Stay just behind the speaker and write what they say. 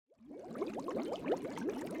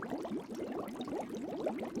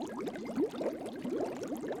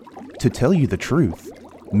To tell you the truth,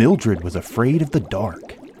 Mildred was afraid of the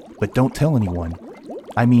dark. But don't tell anyone.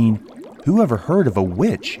 I mean, who ever heard of a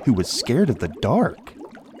witch who was scared of the dark?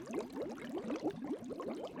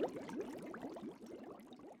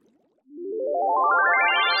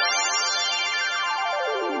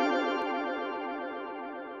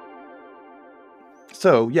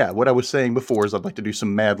 So, yeah, what I was saying before is I'd like to do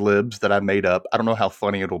some Mad Libs that I made up. I don't know how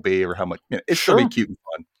funny it'll be or how much. It's going to be cute and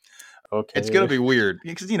fun. Okay. It's going to be weird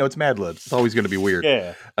because, it's Mad Libs. It's always going to be weird.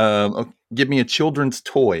 Yeah. Give me a children's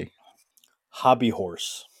toy. Hobby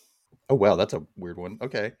horse. Oh, wow, that's a weird one.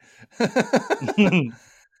 Okay.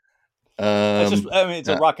 It's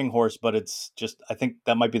a rocking horse, but it's just, I think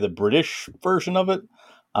that might be the British version of it.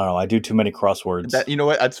 I don't know. I do too many crosswords. You know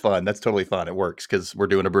what? That's fun. That's totally fun. It works because we're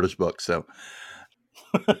doing a British book. So,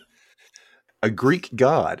 a Greek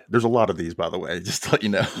god. There's a lot of these, by the way, just to let you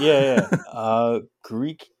know. Yeah.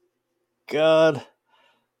 Greek god.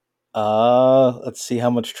 Let's see how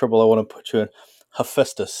much trouble I want to put you in.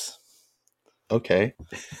 Hephaestus. Okay.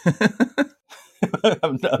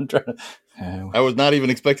 I'm trying to. I was not even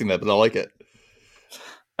expecting that, but I like it.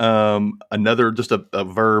 Another, just a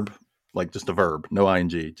verb, like just a verb, no ing,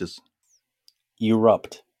 just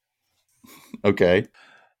erupt. Okay.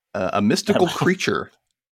 A mystical creature.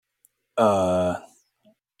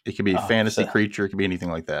 It could be a fantasy creature. It could be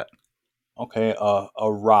anything like that. Okay. A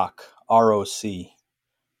rock. ROC.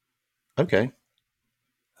 Okay.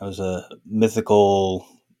 That was a mythical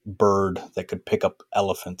bird that could pick up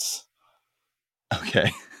elephants.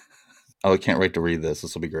 Okay. Oh, I can't wait to read this.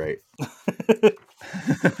 This will be great.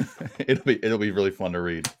 It'll be really fun to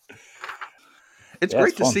read. It's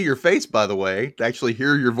great to see your face, by the way, to actually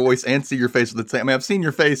hear your voice and see your face at the same. I mean, I've seen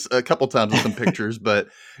your face a couple times in some pictures, but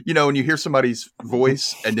when you hear somebody's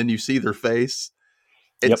voice and then you see their face,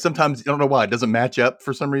 sometimes, I don't know why, it doesn't match up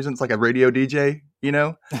for some reason. It's like a radio DJ,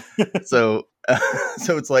 So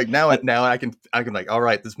so it's like now I can like, all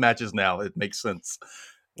right, this matches now. It makes sense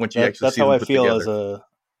once you actually see them put together. That's how I feel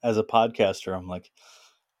as a podcaster. I'm like,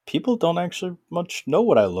 people don't actually much know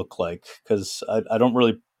what I look like because I don't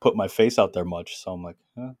really put my face out there much. So I'm like,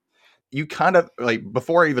 You kind of like,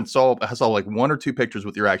 before I saw like one or two pictures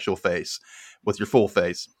with your actual face, with your full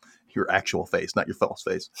face, your actual face, not your false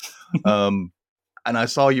face. And I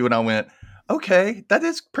saw you and I went, okay, that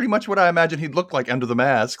is pretty much what I imagined he'd look like under the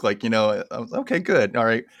mask. Like, I was okay, good. All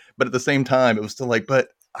right. But at the same time, it was still like, but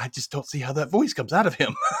I just don't see how that voice comes out of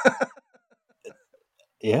him.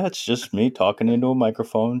 Yeah, it's just me talking into a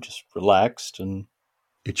microphone, just relaxed. And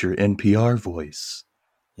it's your NPR voice.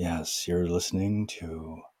 Yes, you're listening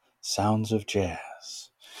to Sounds of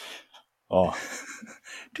Jazz. Oh.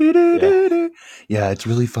 Yeah, it's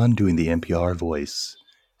really fun doing the NPR voice,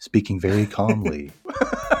 speaking very calmly.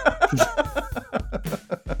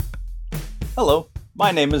 Hello,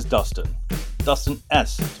 my name is Dustin. Dustin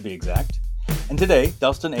S, to be exact. And today,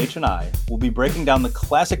 Dustin H and I will be breaking down the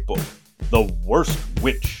classic book, The Worst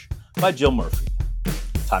Witch, by Jill Murphy.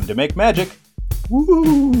 Time to make magic.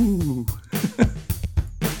 Woo!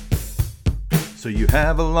 So you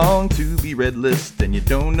have a long to-be read list and you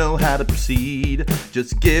don't know how to proceed.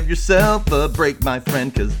 Just give yourself a break, my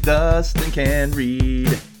friend, because Dustin can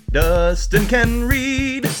read. Dustin can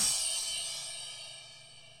read.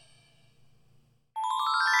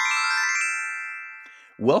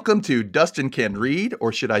 Welcome to Dustin Can Read,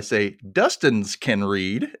 or should I say Dustin's Can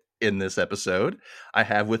Read. In this episode, I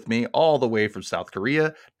have with me all the way from South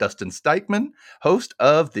Korea, Dustin Steichman, host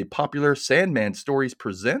of the popular Sandman Stories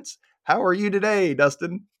Presents. How are you today,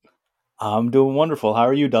 Dustin? I'm doing wonderful. How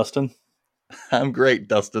are you, Dustin? I'm great,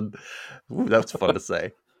 Dustin. Ooh, that's fun to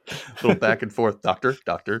say. A little back and forth, doctor.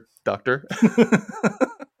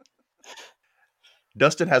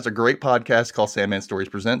 Dustin has a great podcast called Sandman Stories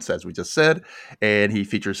Presents, as we just said, and he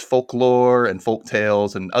features folklore and folk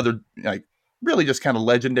tales and other, like, really just kind of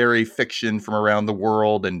legendary fiction from around the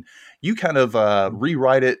world, and you kind of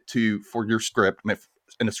rewrite it for your script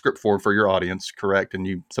in a script form for your audience, correct?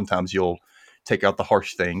 And sometimes you'll take out the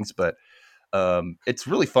harsh things, but it's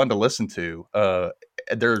really fun to listen to.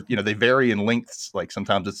 They vary in lengths. Like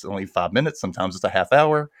sometimes it's only 5 minutes, sometimes it's a half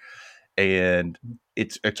hour, and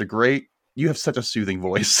it's a great. You have such a soothing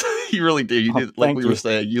voice. You really do. You do, like we were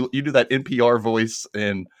saying, you do that NPR voice,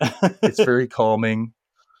 and it's very calming.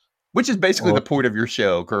 Which is basically the point of your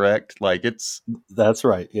show, correct? Like That's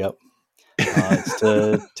right. Yep. It's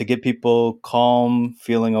to get people calm,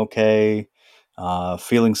 feeling okay,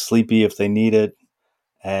 feeling sleepy if they need it,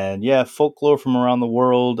 and folklore from around the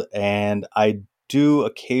world. And I do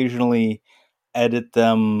occasionally edit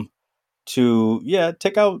them to,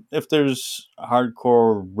 take out if there's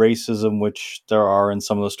hardcore racism, which there are in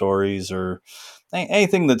some of the stories, or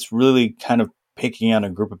anything that's really kind of picking on a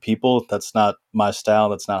group of people. That's not my style.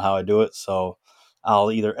 That's not how I do it. So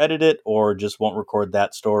I'll either edit it or just won't record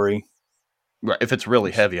that story. Right. If it's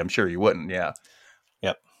really heavy, I'm sure you wouldn't. Yeah.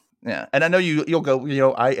 Yep. Yeah. And I know you'll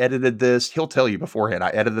go, I edited this. He'll tell you beforehand, I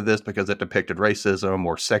edited this because it depicted racism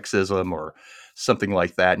or sexism or something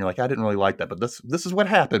like that. And you're like, I didn't really like that, but this is what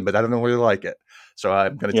happened, but I don't really like it. So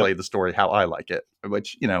I'm going to tell you the story how I like it,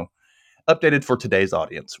 which, updated for today's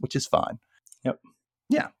audience, which is fine. Yep.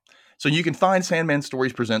 Yeah. So you can find Sandman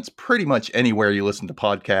Stories Presents pretty much anywhere you listen to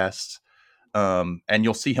podcasts. And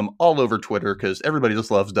you'll see him all over Twitter because everybody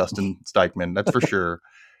just loves Dustin Steichman. That's for sure.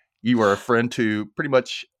 You are a friend to pretty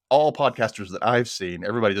much all podcasters that I've seen.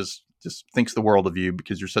 Everybody just thinks the world of you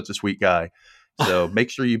because you're such a sweet guy. So make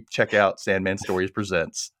sure you check out Sandman Stories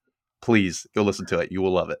Presents. Please go listen to it. You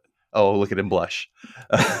will love it. Oh, look at him blush.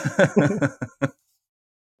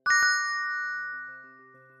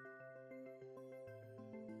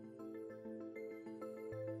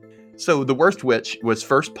 So The Worst Witch was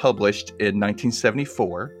first published in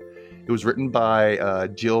 1974. It was written by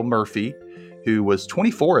Jill Murphy, who was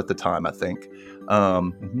 24 at the time, I think.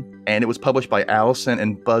 And it was published by Allison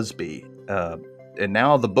and Busby. And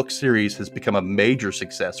now the book series has become a major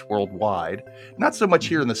success worldwide. Not so much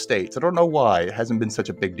here in the States. I don't know why. It hasn't been such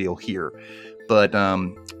a big deal here. But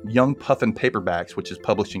Young Puffin Paperbacks, which is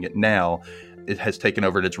publishing it now, it has taken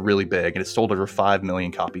over and it's really big. And it's sold over 5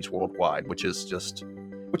 million copies worldwide, which is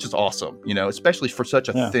awesome, especially for such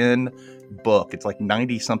a thin book. It's like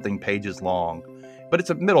 90-something pages long. But it's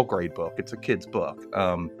a middle grade book. It's a kid's book.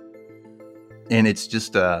 And it's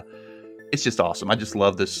just awesome. I just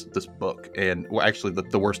love this book. And actually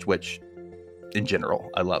the Worst Witch in general.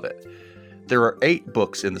 I love it. There are 8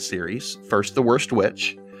 books in the series. First, The Worst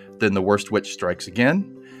Witch. Then The Worst Witch Strikes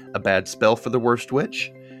Again. A Bad Spell for the Worst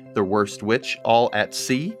Witch. The Worst Witch All at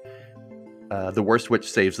Sea. The Worst Witch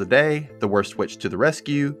Saves the Day. The Worst Witch to the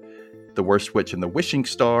Rescue. The Worst Witch and the Wishing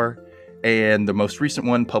Star. And the most recent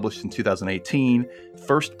one, published in 2018,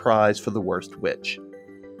 First Prize for the Worst Witch.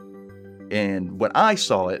 And when I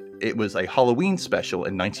saw it, it was a Halloween special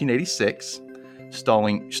in 1986,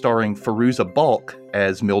 starring Fairuza Balk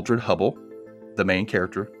as Mildred Hubble, the main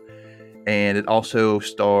character. And it also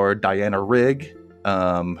starred Diana Rigg,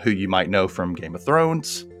 who you might know from Game of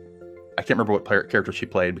Thrones. I can't remember what character she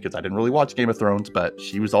played because I didn't really watch Game of Thrones, but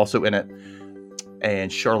she was also in it.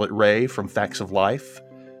 And Charlotte Rae from Facts of Life.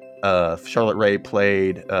 Charlotte Rae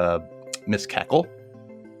played Miss Cackle.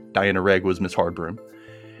 Diana Rigg was Miss Hardbroom.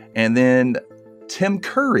 And then Tim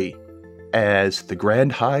Curry as the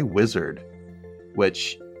Grand High Wizard,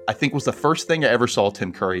 which I think was the first thing I ever saw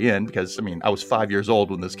Tim Curry in because, I was 5 years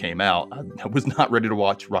old when this came out. I was not ready to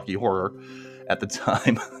watch Rocky Horror at the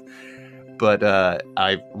time. But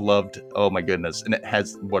I loved, oh my goodness. And it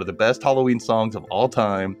has one of the best Halloween songs of all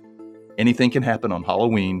time. Anything Can Happen on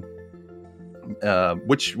Halloween.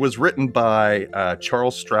 Which was written by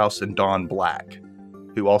Charles Strouse and Don Black,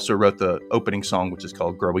 who also wrote the opening song, which is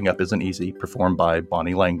called Growing Up Isn't Easy, performed by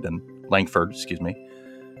Bonnie Langford.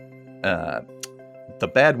 The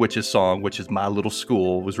Bad Witches song, which is My Little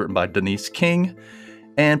School, was written by Denise King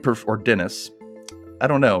or Dennis. I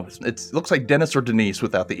don't know. It looks like Dennis or Denise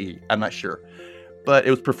without the E. I'm not sure. But it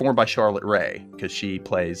was performed by Charlotte Rae because she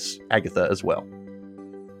plays Agatha as well.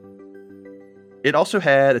 It also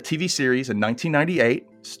had a TV series in 1998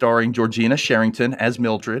 starring Georgina Sherrington as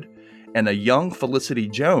Mildred and a young Felicity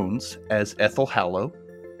Jones as Ethel Hallow.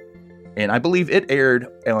 And I believe it aired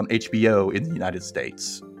on HBO in the United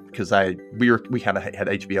States because we kind of had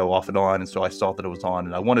HBO off and on, and so I saw that it was on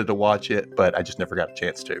and I wanted to watch it, but I just never got a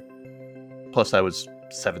chance to. Plus I was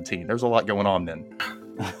 17. There's a lot going on then.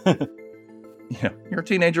 You're a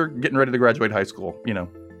teenager getting ready to graduate high school, The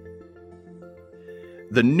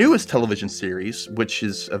newest television series, which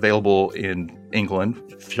is available in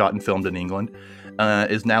England, shot and filmed in England,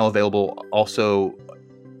 is now available also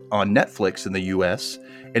on Netflix in the US,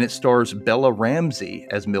 and it stars Bella Ramsey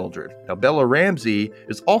as Mildred. Now, Bella Ramsey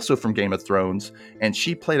is also from Game of Thrones, and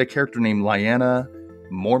she played a character named Lyanna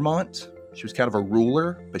Mormont. She was kind of a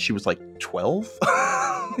ruler, but she was like 12.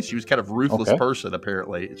 She was kind of a ruthless person,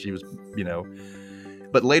 apparently. She was,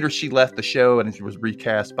 But later she left the show and she was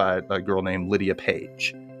recast by a girl named Lydia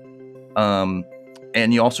Page. And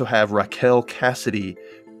you also have Raquel Cassidy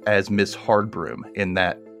as Miss Hardbroom in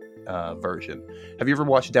that version. Have you ever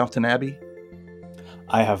watched Downton Abbey?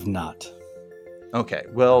 I have not. Okay,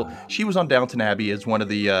 well, she was on Downton Abbey as one of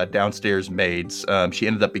the downstairs maids. She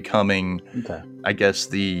ended up becoming, I guess,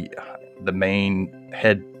 the main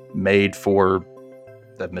head maid for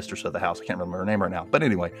the mistress of the house. I can't remember her name right now. But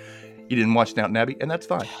anyway, you didn't watch Downton Abbey, and that's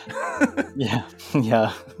fine. Yeah,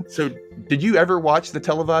 yeah. So, did you ever watch the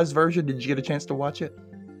televised version? Did you get a chance to watch it?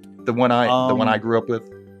 The one I grew up with.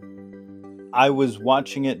 I was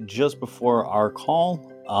watching it just before our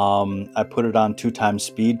call. I put it on 2 times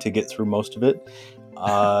speed to get through most of it.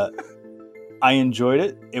 I enjoyed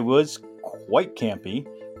it. It was quite campy.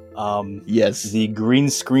 Yes. The green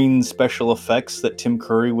screen special effects that Tim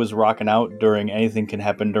Curry was rocking out during Anything Can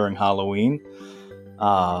Happen During Halloween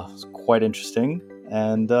was quite interesting.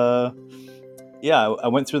 And yeah, I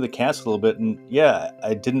went through the cast a little bit, and yeah,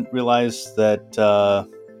 I didn't realize that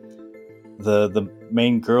the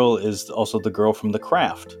main girl is also the girl from The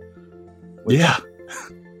Craft. Which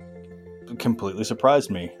completely surprised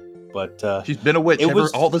me. But she's been a witch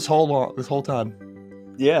this whole time.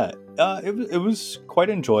 Yeah, it was quite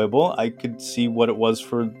enjoyable. I could see what it was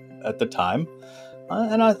for at the time,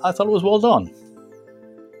 and I thought it was well done.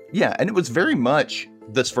 Yeah, and it was very much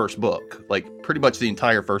this first book. Like, pretty much the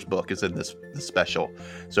entire first book is in this special.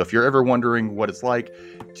 So if you're ever wondering what it's like,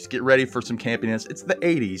 just get ready for some campiness. It's the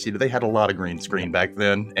 80s. They had a lot of green screen back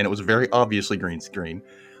then, and it was very obviously green screen.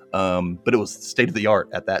 But it was state of the art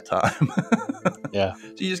at that time. Yeah.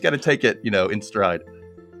 So you just got to take it, in stride.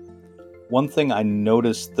 One thing I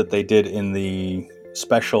noticed that they did in the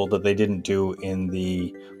special that they didn't do in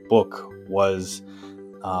the book was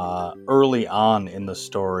early on in the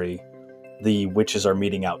story, the witches are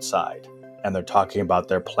meeting outside and they're talking about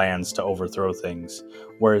their plans to overthrow things,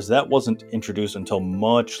 whereas that wasn't introduced until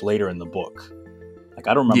much later in the book. Like,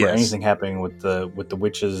 I don't remember anything happening with the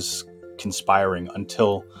witches conspiring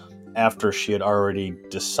until after she had already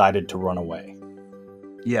decided to run away.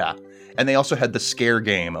 Yeah. And they also had the scare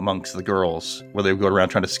game amongst the girls where they would go around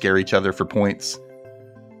trying to scare each other for points.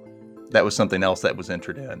 That was something else that was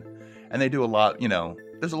entered in. And they do a lot,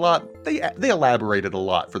 there's a lot, they elaborated a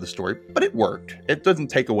lot for the story, but it worked. It doesn't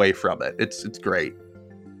take away from it. It's great.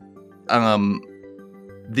 The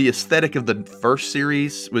aesthetic of the first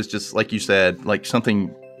series was just, like you said, like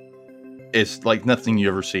something, it's like nothing you've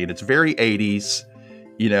ever seen. It's very 80s,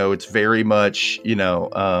 it's very much,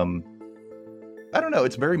 I don't know.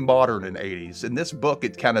 It's very modern in 80s. In this book,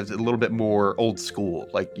 it kind of is a little bit more old school.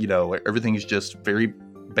 Like, everything is just very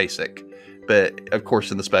basic. But of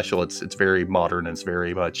course, in the special, it's very modern and it's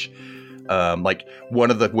very much like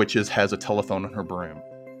one of the witches has a telephone on her broom.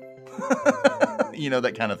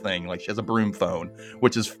 That kind of thing. Like, she has a broom phone,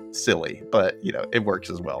 which is silly, but it works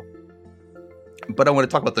as well. But I want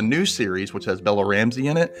to talk about the new series, which has Bella Ramsey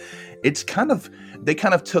in it. They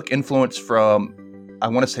kind of took influence from, I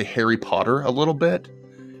want to say, Harry Potter a little bit.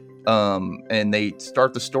 And they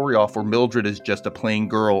start the story off where Mildred is just a plain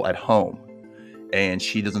girl at home. And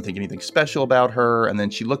she doesn't think anything special about her. And then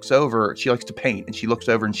she likes to paint. And she looks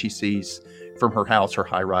over and she sees from her house, her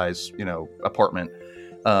high-rise, apartment,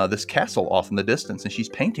 this castle off in the distance. And she's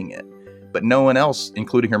painting it. But no one else,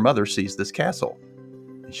 including her mother, sees this castle.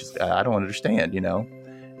 And she's, I don't understand,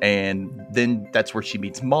 And then that's where she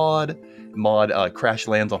meets Maud. Maud crash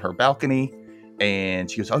lands on her balcony. And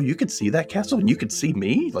she goes, "Oh, you could see that castle and you could see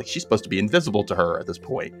me?" Like, she's supposed to be invisible to her at this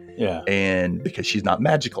point. Yeah. And because she's not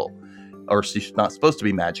magical, or she's not supposed to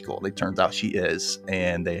be magical. It turns out she is.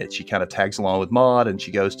 And she kind of tags along with Maud, and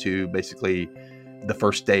she goes to basically the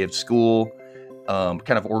first day of school, kind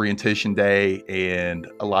of orientation day, and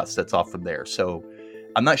a lot sets off from there. So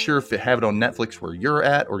I'm not sure if they have it on Netflix where you're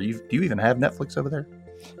at, or do you even have Netflix over there?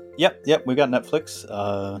 Yep, we got Netflix.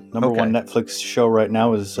 Number one Netflix show right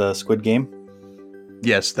now is Squid Game.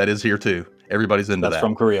 Yes, that is here too. Everybody's into that. That's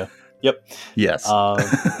from Korea. Yep. Yes.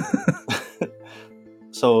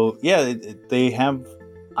 So yeah, they have.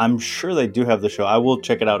 I'm sure they do have the show. I will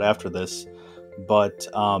check it out after this. But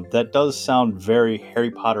that does sound very Harry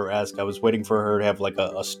Potter-esque. I was waiting for her to have like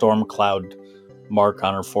a storm cloud mark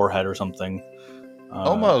on her forehead or something.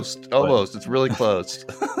 Almost. It's really close.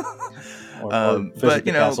 or visit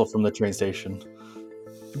the castle from the train station.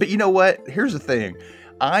 But you know what? Here's the thing.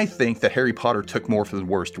 I think that Harry Potter took more for the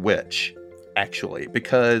worst witch, actually,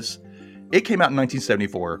 because it came out in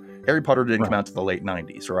 1974. Harry Potter didn't come out to the late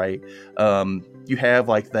 90s, right? You have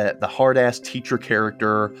like the hard-ass teacher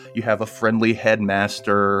character. You have a friendly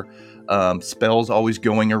headmaster. Spells always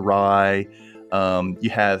going awry. You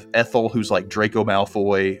have Ethel, who's like Draco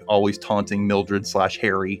Malfoy, always taunting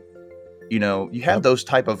Mildred/Harry. You have those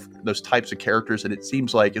types of characters, and it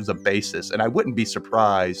seems like it was a basis. And I wouldn't be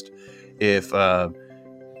surprised if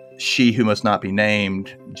she who must not be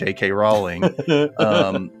named, J.K. Rowling,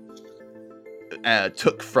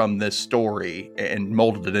 took from this story and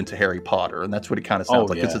molded it into Harry Potter. And that's what it kind of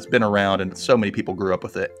sounds like, because it's been around and so many people grew up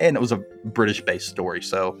with it. And it was a British-based story,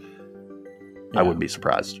 so... I wouldn't be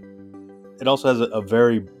surprised. It also has a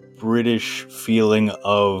very British feeling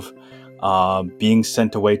of being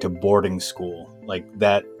sent away to boarding school. Like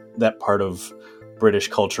that part of British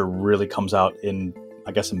culture really comes out in,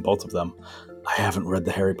 I guess, in both of them. I haven't read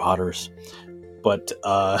the Harry Potters, but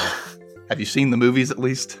have you seen the movies at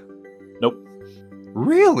least? Nope.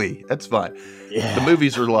 Really? That's fine. Yeah. The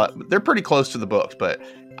movies are they're pretty close to the books, but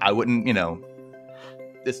I wouldn't,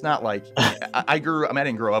 it's not like I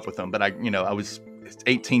didn't grow up with them, but I was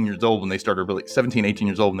 18 years old when they started 17, 18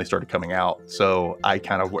 years old when they started coming out. So I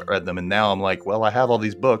kind of read them, and now I'm like, well, I have all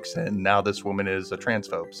these books, and now this woman is a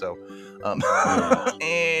transphobe. So,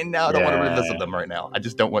 and now I don't want to revisit them right now. I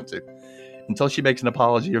just don't want to. Until she makes an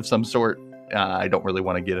apology of some sort, I don't really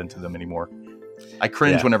want to get into them anymore. I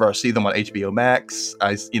cringe whenever I see them on HBO Max.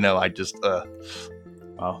 I just.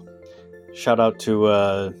 Well, shout out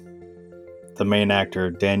to the main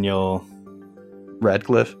actor, Daniel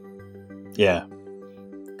Radcliffe. Yeah,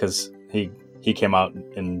 because he came out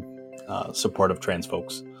in support of trans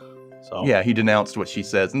folks. So yeah, he denounced what she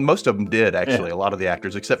says, and most of them did actually. Yeah. A lot of the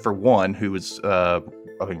actors, except for one who was,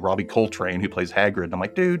 Robbie Coltrane, who plays Hagrid. And I'm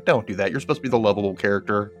like, dude, don't do that. You're supposed to be the lovable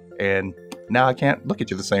character, and now I can't look at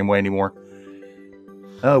you the same way anymore.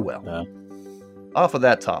 Oh well. Off of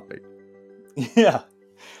that topic. Yeah.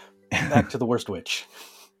 Back to the worst witch.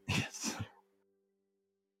 Yes.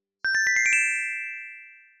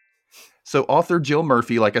 So author Jill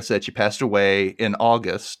Murphy, like I said, she passed away in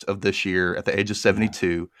August of this year at the age of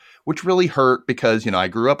 72, which really hurt because, I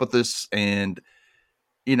grew up with this and,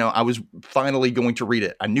 I was finally going to read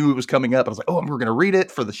it. I knew it was coming up. I was like, we're going to read it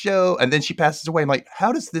for the show. And then she passes away. I'm like,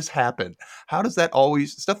 how does this happen? How does that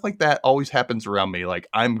stuff like that always happens around me? Like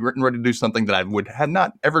I'm getting ready to do something that I would have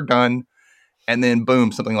not ever done. And then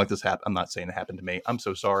boom, something like this happened. I'm not saying it happened to me. I'm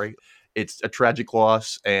so sorry. It's a tragic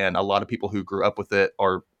loss. And a lot of people who grew up with it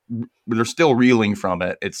they're still reeling from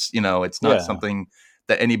it. It's, it's not something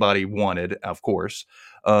that anybody wanted, of course.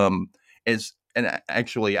 And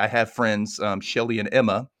actually I have friends, Shelly and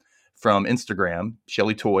Emma from Instagram,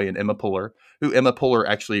 Shelly Toy and Emma Puller, who Emma Puller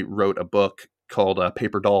actually wrote a book called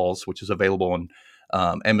Paper Dolls, which is available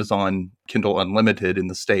on Amazon Kindle Unlimited in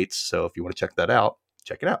the States. So if you want to check that out,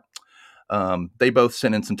 check it out. They both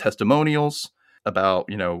sent in some testimonials about,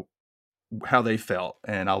 how they felt,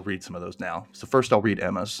 and I'll read some of those now. So first I'll read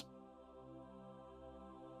Emma's.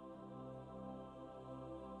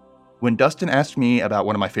 When Dustin asked me about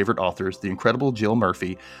one of my favorite authors, the incredible Jill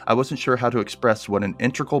Murphy, I wasn't sure how to express what an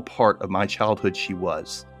integral part of my childhood she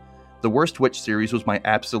was. The Worst Witch series was my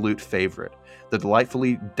absolute favorite. The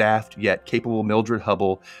delightfully daft yet capable Mildred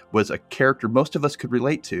Hubble was a character most of us could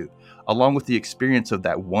relate to, along with the experience of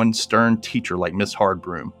that one stern teacher like Miss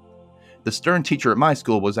Hardbroom. The stern teacher at my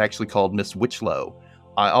school was actually called Miss Witchlow.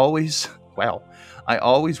 I always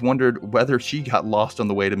wondered whether she got lost on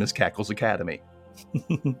the way to Miss Cackle's academy.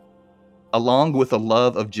 Along with a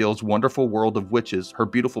love of Jill's wonderful world of witches, her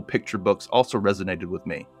beautiful picture books also resonated with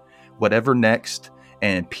me. Whatever Next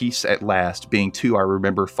and Peace at Last being two I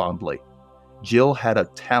remember fondly. Jill had a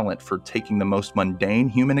talent for taking the most mundane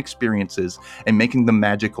human experiences and making them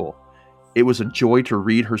magical. It was a joy to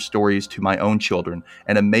read her stories to my own children,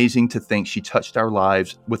 and amazing to think she touched our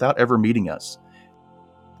lives without ever meeting us.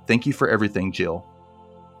 Thank you for everything, Jill.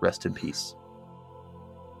 Rest in peace.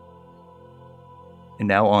 And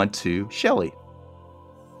now on to Shelley.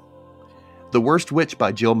 The Worst Witch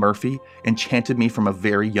by Jill Murphy enchanted me from a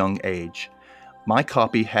very young age. My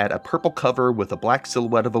copy had a purple cover with a black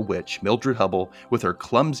silhouette of a witch, Mildred Hubble, with her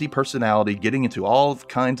clumsy personality getting into all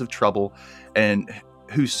kinds of trouble, and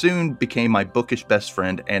who soon became my bookish best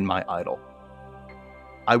friend and my idol.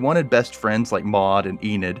 I wanted best friends like Maud and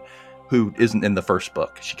Enid, who isn't in the first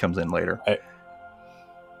book. She comes in later.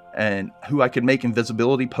 And who I could make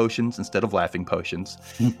invisibility potions instead of laughing potions,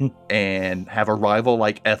 and have a rival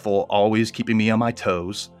like Ethel always keeping me on my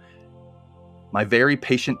toes. My very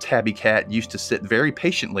patient tabby cat used to sit very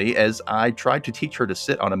patiently as I tried to teach her to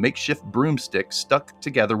sit on a makeshift broomstick stuck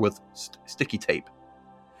together with sticky tape.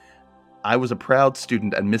 I was a proud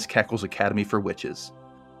student at Miss Cackle's Academy for Witches.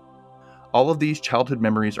 All of these childhood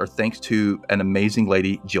memories are thanks to an amazing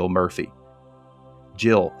lady, Jill Murphy.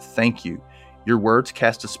 Jill, thank you. Your words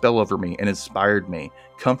cast a spell over me and inspired me,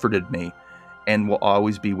 comforted me, and will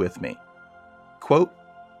always be with me. Quote,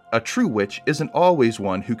 a true witch isn't always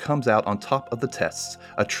one who comes out on top of the tests.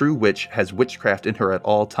 A true witch has witchcraft in her at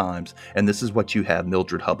all times, and this is what you have,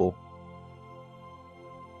 Mildred Hubble.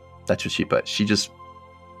 That's what she put. She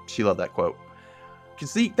loved that quote.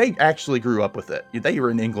 Because they actually grew up with it. They were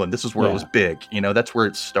in England. This is where it was big. That's where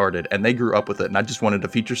it started. And they grew up with it. And I just wanted to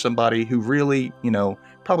feature somebody who really,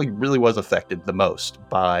 probably really was affected the most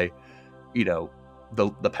by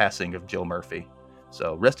the passing of Jill Murphy.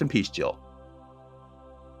 So rest in peace, Jill.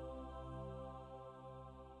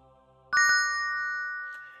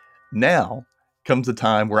 Now comes the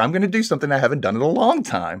time where I'm going to do something I haven't done in a long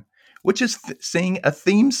time, which is sing a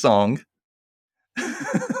theme song.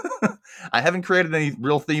 I haven't created any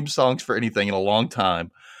real theme songs for anything in a long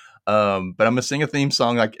time, but I'm going to sing a theme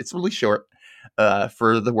song. Like, it's really short,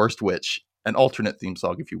 for The Worst Witch, an alternate theme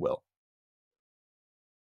song, if you will.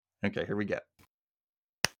 Okay, here we go.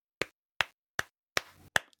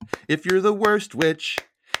 If you're the worst witch,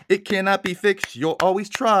 it cannot be fixed. You'll always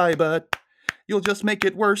try, but you'll just make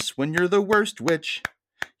it worse when you're the worst witch.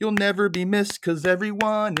 You'll never be missed, 'cause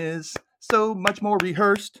everyone is so much more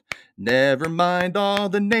rehearsed. Never mind all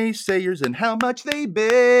the naysayers and how much they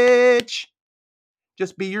bitch.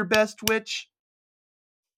 Just be your best witch.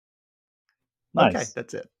 Nice. Okay,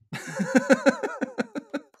 that's it.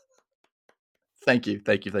 Thank you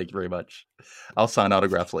very much. I'll sign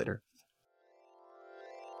autographs later.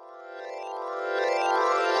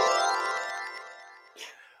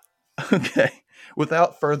 Okay,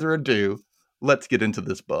 without further ado, let's get into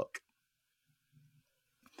this book.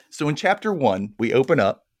 So in chapter 1, we open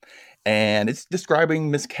up, and it's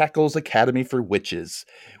describing Miss Cackle's Academy for Witches,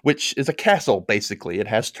 which is a castle, basically. It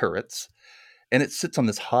has turrets, and it sits on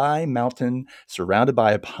this high mountain surrounded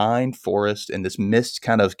by a pine forest, and this mist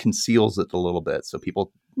kind of conceals it a little bit, so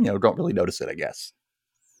people, don't really notice it, I guess.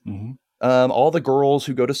 Mm-hmm. All the girls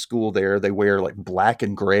who go to school there, they wear like black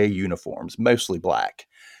and gray uniforms, mostly black,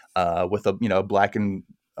 with black and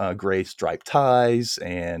gray striped ties,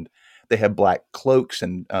 and they have black cloaks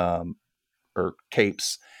and or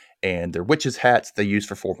capes, and their witches' hats they use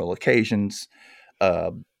for formal occasions.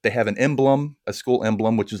 They have an emblem, a school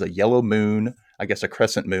emblem, which is a yellow moon, I guess a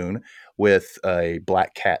crescent moon, with a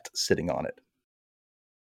black cat sitting on it.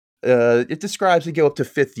 It describes they go up to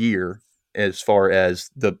 5th year as far as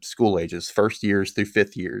the school ages, 1st years through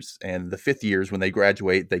 5th years. And the 5th years, when they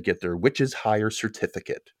graduate, they get their Witches Hire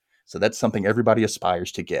certificate. So that's something everybody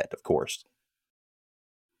aspires to get, of course.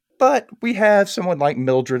 But we have someone like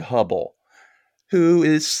Mildred Hubble, who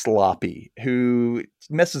is sloppy, who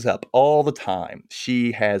messes up all the time.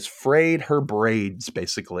 She has frayed her braids,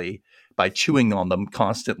 basically, by chewing on them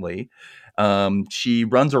constantly. She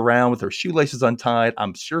runs around with her shoelaces untied.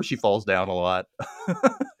 I'm sure she falls down a lot.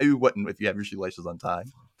 Who wouldn't if you have your shoelaces untied?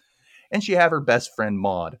 And she have her best friend,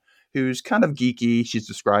 Maud, who's kind of geeky. She's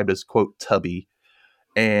described as, quote, tubby.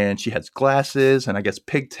 And she has glasses and I guess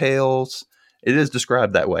pigtails. It is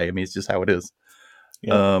described that way. I mean, it's just how it is.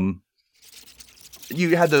 Yep.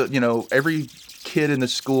 You had to, every kid in the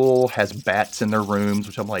school has bats in their rooms,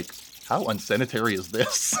 which I'm like, how unsanitary is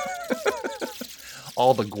this?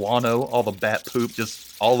 All the guano, all the bat poop,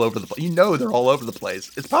 just all over the place. They're all over the place.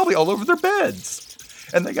 It's probably all over their beds.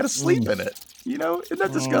 And they got to sleep in it. Isn't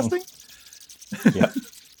that disgusting? Yeah.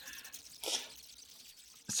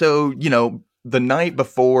 So, the night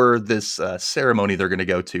before this ceremony they're going to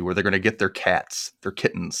go to, where they're going to get their cats, their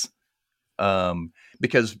kittens,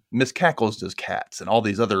 because Miss Cackles does cats and all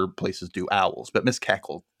these other places do owls, but Miss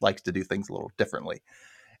Cackle likes to do things a little differently.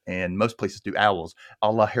 And most places do owls, a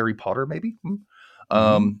la Harry Potter, maybe.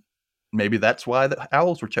 Maybe that's why the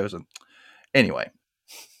owls were chosen. Anyway,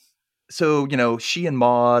 so, she and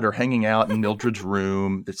Maud are hanging out in Mildred's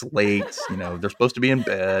room. It's late. They're supposed to be in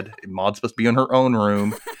bed. Maud's supposed to be in her own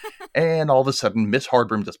room. And all of a sudden, Miss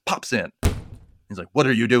Hardbroom just pops in. He's like, "What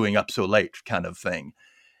are you doing up so late?" kind of thing.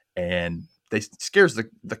 And they scares the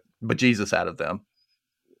bejesus out of them.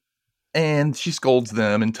 And she scolds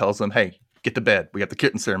them and tells them, "Hey, get to bed. We got the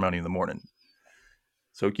kitten ceremony in the morning."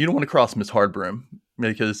 So you don't want to cross Miss Hardbroom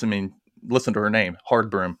because, listen to her name,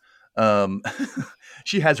 Hardbroom.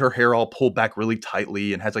 She has her hair all pulled back really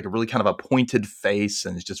tightly and has like a really kind of a pointed face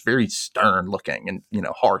and is just very stern looking and,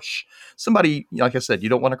 harsh. Somebody, like I said, you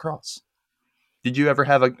don't want to cross. Did you ever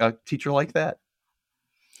have a teacher like that?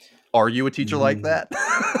 Are you a teacher like that?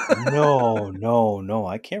 No.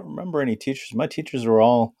 I can't remember any teachers. My teachers were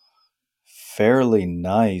all fairly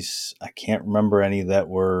nice. I can't remember any that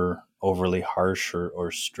were overly harsh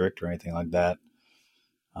or strict or anything like that.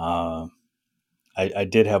 I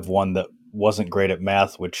did have one that wasn't great at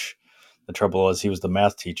math, which the trouble was he was the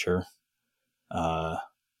math teacher.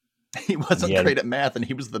 He wasn't great at math and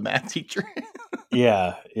he was the math teacher.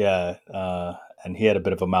 Yeah. And he had a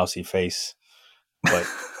bit of a mousy face, but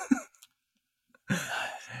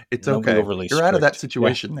it's okay. You're strict. Out of that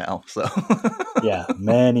situation now. So yeah,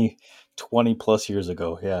 many 20 plus years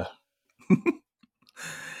ago. Yeah.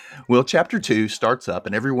 Well, chapter 2 starts up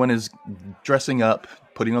and everyone is dressing up,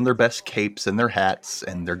 putting on their best capes and their hats,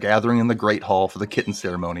 and they're gathering in the Great Hall for the kitten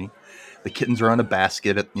ceremony. The kittens are on a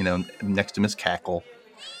basket, next to Miss Cackle,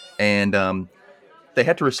 and they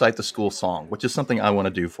had to recite the school song, which is something I want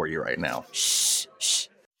to do for you right now. Shh, shh.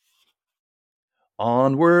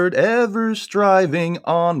 Onward, ever striving,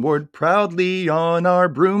 onward, proudly on our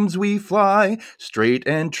brooms we fly, straight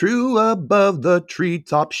and true above the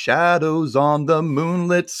treetop shadows on the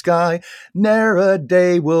moonlit sky. Ne'er a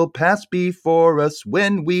day will pass before us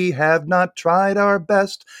when we have not tried our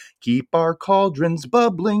best. Keep our cauldrons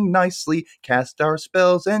bubbling nicely, cast our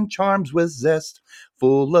spells and charms with zest.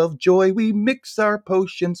 Full of joy we mix our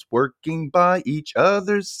potions, working by each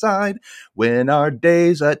other's side. When our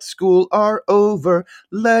days at school are over,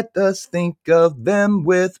 let us think of them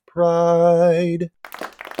with pride.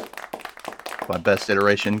 My best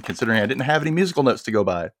iteration, considering I didn't have any musical notes to go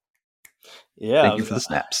by. Yeah, Thank you for the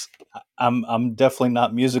snaps. I'm definitely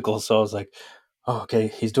not musical, so I was like, oh, okay,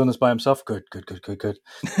 he's doing this by himself. Good.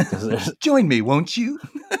 Join me, won't you?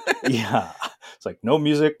 Yeah, it's like no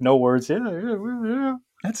music, no words. Yeah.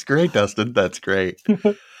 That's great, Dustin. That's great.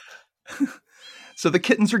 So the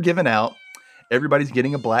kittens are given out. Everybody's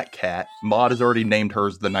getting a black cat. Maud has already named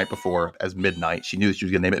hers the night before as Midnight. She knew she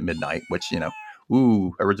was going to name it Midnight, which,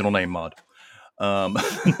 original name, Maud. And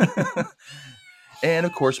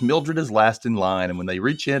of course, Mildred is last in line. And when they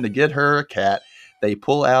reach in to get her a cat, they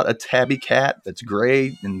pull out a tabby cat that's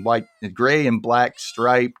gray and white, gray and black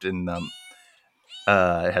striped, and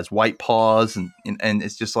it has white paws, and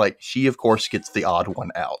it's just like she, of course, gets the odd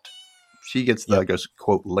one out. She gets the, goes,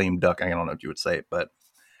 quote, lame duck. I don't know if you would say it, but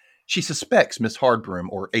she suspects Miss Hardbroom,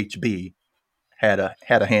 or HB, had a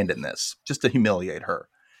hand in this, just to humiliate her.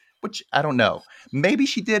 Which I don't know. Maybe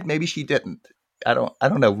she did. Maybe she didn't. I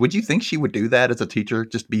don't know. Would you think she would do that as a teacher?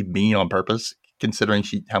 Just be mean on purpose, considering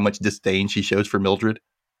how much disdain she shows for Mildred?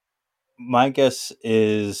 My guess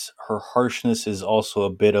is her harshness is also a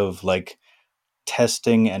bit of like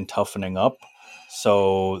testing and toughening up.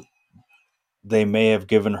 So they may have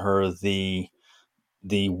given her the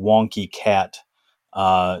wonky cat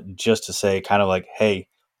just to say, kind of like, hey,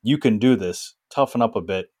 you can do this. Toughen up a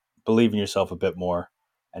bit. Believe in yourself a bit more.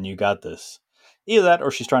 And you got this. Either that or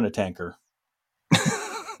she's trying to tank her.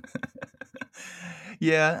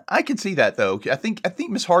 Yeah, I can see that though. I think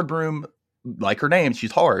Miss Hardbroom, like her name,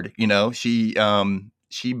 she's hard. She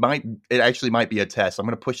might. It actually might be a test. I'm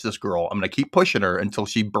going to push this girl. I'm going to keep pushing her until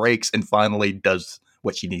she breaks and finally does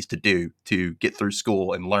what she needs to do to get through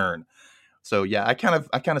school and learn. So yeah, I kind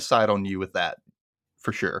of side on you with that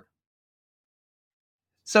for sure.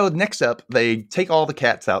 So next up, they take all the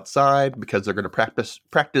cats outside because they're going to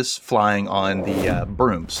practice flying on the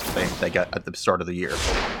brooms they got at the start of the year.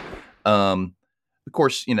 Of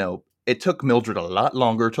course, it took Mildred a lot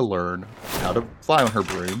longer to learn how to fly on her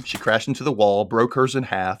broom. She crashed into the wall, broke hers in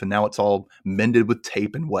half, and now it's all mended with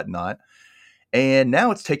tape and whatnot. And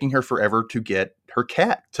now it's taking her forever to get her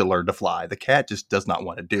cat to learn to fly. The cat just does not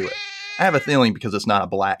want to do it. I have a feeling because it's not a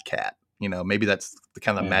black cat. Maybe that's the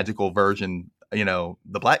kind of magical version. The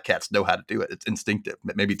black cats know how to do it. It's instinctive.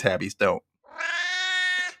 Maybe tabbies don't.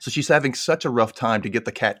 So she's having such a rough time to get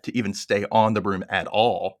the cat to even stay on the broom at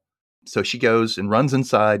all. So she goes and runs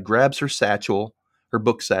inside, grabs her satchel, her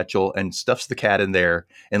book satchel, and stuffs the cat in there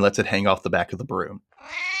and lets it hang off the back of the broom.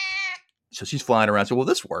 So she's flying around. So, well,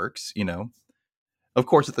 this works, Of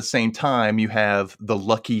course, at the same time, you have the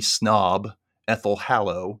lucky snob, Ethel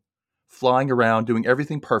Hallow, flying around doing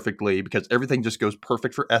everything perfectly because everything just goes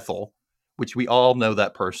perfect for Ethel, which we all know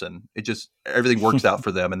that person. Everything works out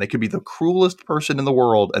for them, and they could be the cruelest person in the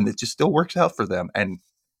world, and it just still works out for them. And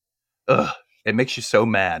it makes you so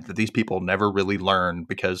mad that these people never really learn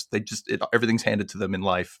because everything's handed to them in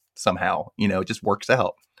life somehow. It just works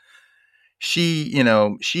out. She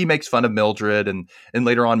makes fun of Mildred, and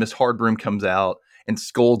later on, Miss Hardbroom comes out and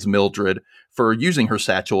scolds Mildred for using her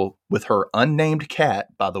satchel with her unnamed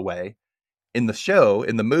cat, by the way. In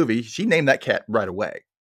the movie, she named that cat right away.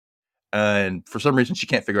 And for some reason, she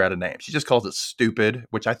can't figure out a name. She just calls it Stupid,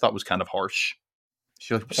 which I thought was kind of harsh.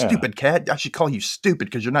 She's like, stupid cat. I should call you stupid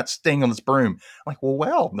because you're not staying on this broom. I'm like,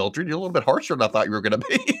 well, Mildred, you're a little bit harsher than I thought you were going to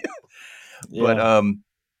be. But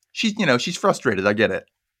she's frustrated. I get it.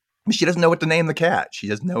 She doesn't know what to name the cat. She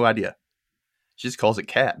has no idea. She just calls it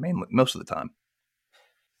cat mainly, most of the time.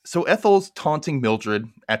 So Ethel's taunting Mildred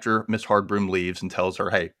after Miss Hardbroom leaves and tells her,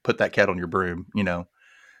 hey, put that cat on your broom,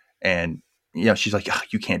 And, she's like,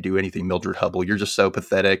 you can't do anything, Mildred Hubble. You're just so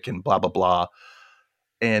pathetic and blah, blah, blah.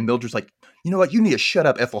 And Mildred's like, you know what? You need to shut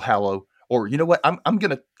up, Ethel Hallow. Or you know what? I'm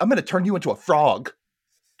gonna turn you into a frog.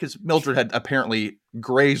 Because Mildred had apparently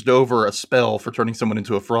grazed over a spell for turning someone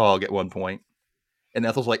into a frog at one point. And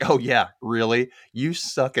Ethel's like, oh yeah, really? You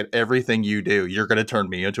suck at everything you do. You're gonna turn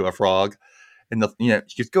me into a frog. And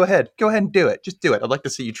she goes, go ahead and do it. Just do it. I'd like to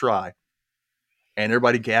see you try. And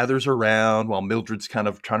everybody gathers around while Mildred's kind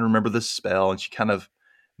of trying to remember this spell, and she kind of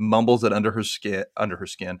mumbles it under her skin,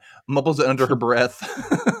 mumbles it under her breath.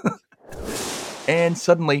 And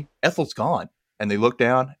suddenly Ethel's gone. And they look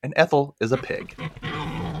down, and Ethel is a pig.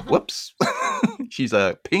 Whoops. She's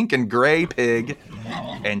a pink and gray pig,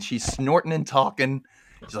 and she's snorting and talking.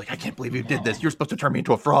 She's like, I can't believe you did this. You're supposed to turn me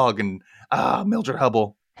into a frog. And Mildred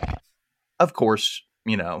Hubble. Of course,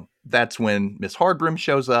 that's when Miss Hardbroom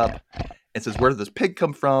shows up and says, where did this pig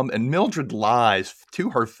come from? And Mildred lies to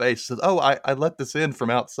her face, says, oh, I let this in from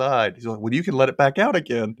outside. He's like, well, you can let it back out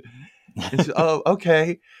again. And she says, oh,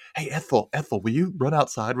 okay. Hey, Ethel, will you run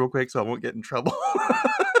outside real quick so I won't get in trouble?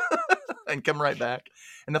 And come right back.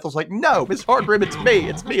 And Ethel's like, no, Miss Hardbroom, it's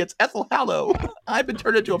me, it's Ethel Hallow. I've been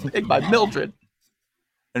turned into a pig by Mildred.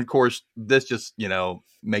 And of course, this just,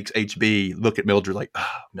 makes HB look at Mildred like,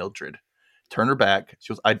 Mildred, turn her back.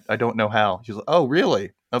 She goes, I don't know how. She goes, oh,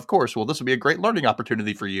 really? Of course. Well, this would be a great learning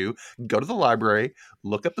opportunity for you. Go to the library,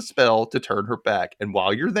 look up the spell to turn her back. And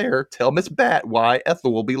while you're there, tell Miss Bat why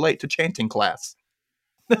Ethel will be late to chanting class.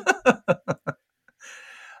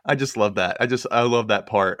 I just love that. I love that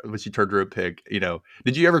part when she turned her a pig.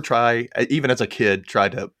 Did you ever try, even as a kid, try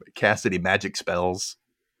to cast any magic spells?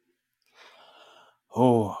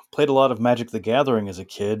 Oh, played a lot of Magic the Gathering as a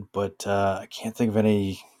kid, but I can't think of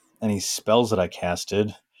any spells that I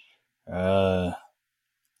casted. Yeah,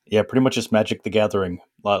 pretty much just Magic the Gathering.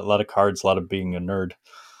 A lot of cards, a lot of being a nerd.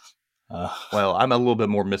 Well, I'm a little bit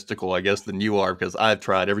more mystical, I guess, than you are, because I've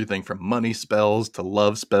tried everything from money spells to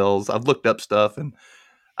love spells. I've looked up stuff, and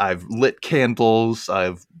I've lit candles.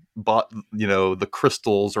 I've bought, the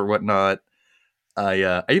crystals or whatnot.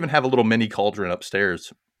 I even have a little mini cauldron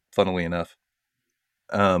upstairs, funnily enough.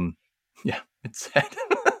 Yeah, it's sad.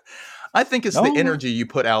 I think it's the energy you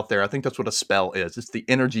put out there. I think that's what a spell is. It's the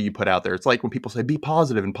energy you put out there. It's like when people say, be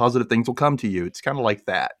positive and positive things will come to you. It's kind of like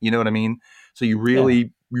that. You know what I mean? So you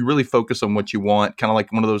really focus on what you want. Kind of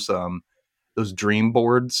like one of those dream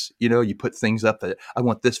boards, you put things up that I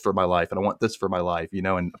want this for my life and I want this for my life,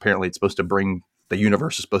 and apparently it's supposed to the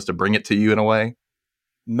universe is supposed to bring it to you in a way.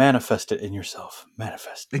 Manifest it in yourself.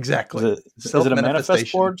 Manifest. Exactly. Is it a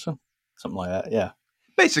manifest board? Something like that. Yeah.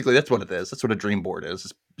 Basically, that's what it is. That's what a dream board is.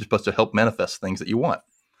 It's supposed to help manifest things that you want.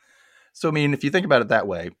 So, I mean, if you think about it that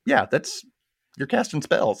way, yeah, you're casting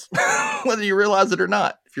spells, whether you realize it or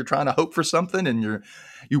not. If you're trying to hope for something and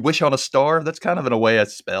you wish on a star, that's kind of in a way a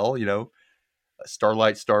spell,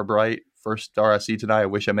 Starlight, star bright, first star I see tonight, I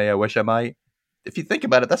wish I may, I wish I might. If you think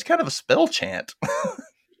about it, that's kind of a spell chant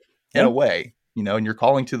in a way, and you're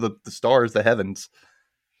calling to the stars, the heavens.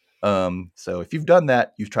 So if you've done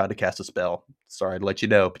that, you've tried to cast a spell. Sorry to let you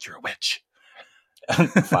know, but you're a witch.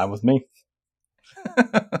 Fine with me.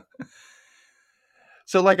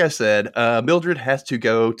 So like I said, Mildred has to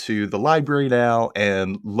go to the library now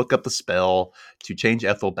and look up the spell to change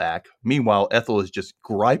Ethel back. Meanwhile, Ethel is just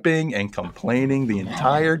griping and complaining the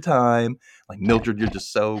entire time. Like, Mildred, you're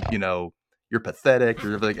just so, you're pathetic.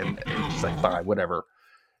 You're everything. And she's like, fine, whatever.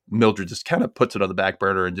 Mildred just kind of puts it on the back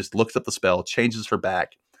burner and just looks up the spell, changes her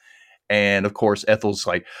back. And of course, Ethel's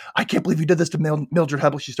like, I can't believe you did this to Mildred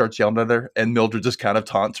Hubble. She starts yelling at her, and Mildred just kind of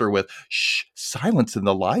taunts her with, shh, silence in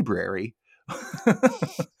the library.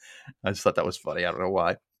 I just thought that was funny. I don't know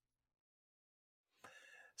why.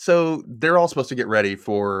 So they're all supposed to get ready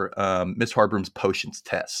for Miss Hardbroom's potions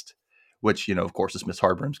test, which, of course, is Miss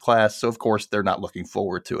Hardbroom's class. So, of course, they're not looking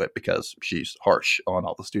forward to it because she's harsh on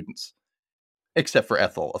all the students. Except for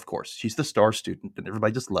Ethel, of course. She's the star student, and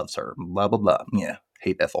everybody just loves her. Blah, blah, blah. Yeah,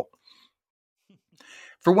 hate Ethel.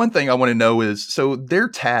 For one thing I want to know is, so they're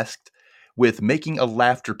tasked with making a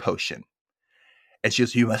laughter potion. And she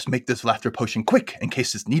goes, you must make this laughter potion quick in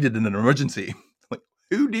case it's needed in an emergency. Like,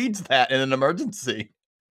 who needs that in an emergency?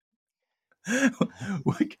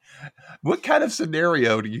 What kind of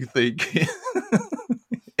scenario do you think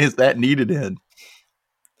is that needed in?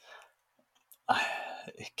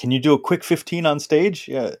 Can you do a quick 15 on stage?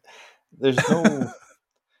 Yeah. There's no...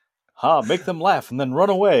 make them laugh and then run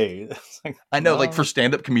away. Like, I know, like for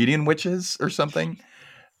stand-up comedian witches or something.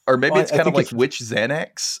 Or maybe it's kind of like Witch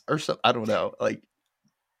Xanax or something. I don't know. Like,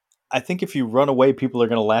 I think if you run away, people are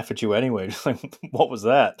going to laugh at you anyway. Just like, what was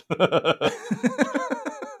that?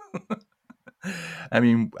 I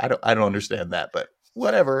mean, I don't understand that, but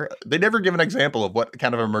whatever. They never give an example of what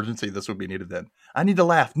kind of emergency this would be needed in. I need to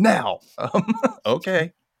laugh now.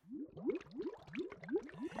 Okay.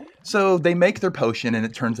 So they make their potion and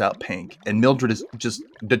it turns out pink. And Mildred is just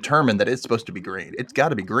determined that it's supposed to be green. It's got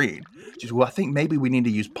to be green. She's, well, I think maybe we need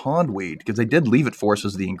to use pondweed because they did leave it for us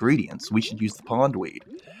as the ingredients. We should use the pondweed.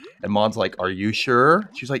 And Maud's like, "Are you sure?"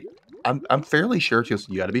 She's like, I'm fairly sure." She goes,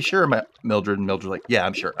 "You got to be sure, Mildred." And Mildred's like, "Yeah,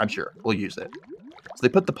 I'm sure. We'll use it." So they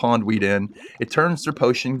put the pondweed in. It turns their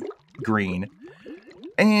potion green.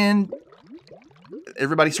 And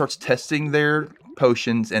everybody starts testing their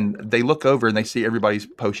potions, and they look over and they see everybody's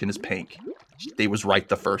potion is pink. They was right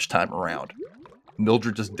the first time around.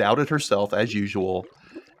 Mildred just doubted herself as usual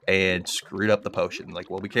and screwed up the potion. Like,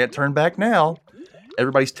 well, we can't turn back now.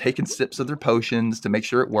 Everybody's taking sips of their potions to make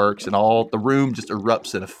sure it works, and all the room just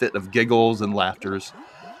erupts in a fit of giggles and laughters.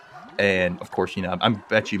 And of course, I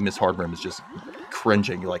bet you Miss Hardbrim is just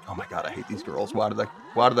cringing. You're like, "Oh my god, I hate these girls. Why did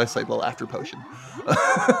I say the laughter potion?"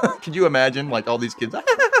 Could you imagine, like, all these kids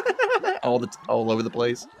all over the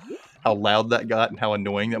place? How loud that got and how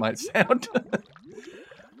annoying that might sound.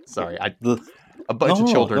 Sorry, a bunch of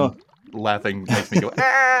children laughing makes me go,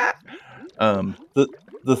 ah!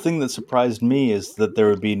 The thing that surprised me is that there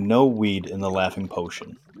would be no weed in the laughing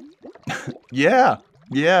potion. Yeah,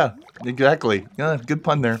 exactly. Yeah, good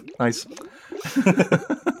pun there. Nice.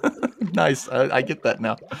 Nice. I get that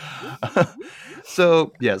now.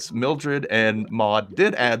 So, yes, Mildred and Maud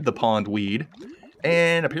did add the pondweed,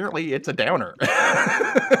 and apparently it's a downer.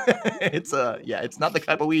 It's not the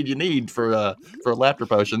type of weed you need for a laughter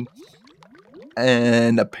potion.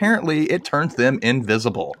 And apparently it turns them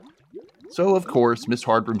invisible. So, of course, Miss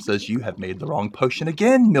Hardbrim says, "You have made the wrong potion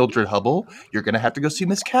again, Mildred Hubble. You're going to have to go see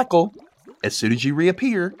Miss Cackle as soon as you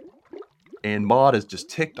reappear." And Maud is just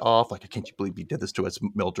ticked off, like, "I can't believe you did this to us,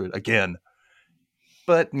 Mildred, again."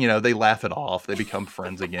 But, they laugh it off. They become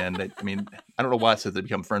friends again. I don't know why I said they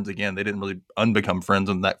become friends again. They didn't really unbecome friends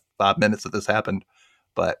in that 5 minutes that this happened.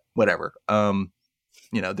 But whatever.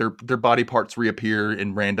 Their body parts reappear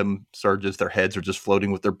in random surges. Their heads are just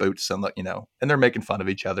floating with their boots, and and they're making fun of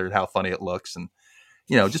each other and how funny it looks, and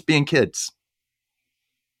just being kids.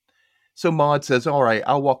 So Maud says, "All right,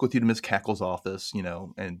 I'll walk with you to Miss Cackle's office,"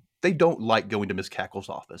 and they don't like going to Miss Cackle's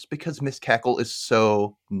office because Miss Cackle is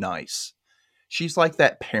so nice. She's like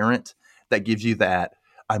that parent that gives you that,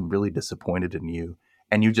 "I'm really disappointed in you,"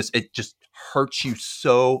 and it just hurts you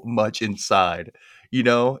so much inside.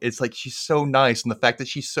 It's like she's so nice, and the fact that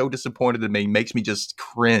she's so disappointed in me makes me just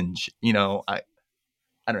cringe. I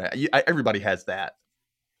don't know. Everybody has that.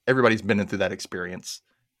 Everybody's been through that experience.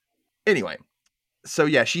 Anyway, so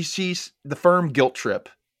yeah, she's the firm guilt trip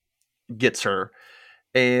gets her,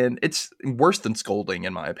 and it's worse than scolding,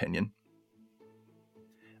 in my opinion.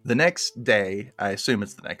 The next day, I assume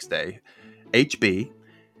it's the next day, HB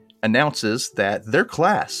announces that their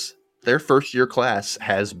first year class,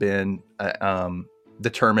 has been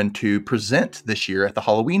determined to present this year at the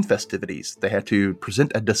Halloween festivities. They had to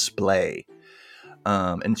present a display,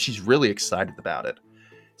 and she's really excited about it.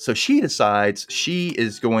 So she decides she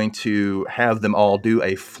is going to have them all do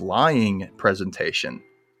a flying presentation,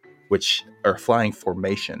 or flying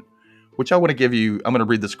formation, which I want to give you. I'm going to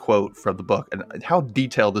read this quote from the book and how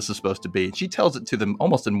detailed this is supposed to be. She tells it to them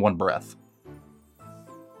almost in one breath.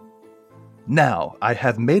 "Now, I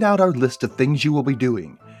have made out our list of things you will be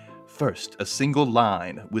doing. First, a single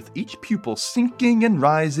line, with each pupil sinking and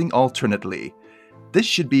rising alternately. This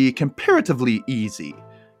should be comparatively easy.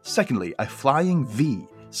 Secondly, a flying V,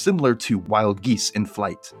 similar to wild geese in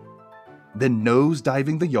flight. Then nose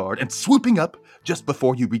diving the yard and swooping up just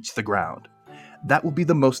before you reach the ground. That will be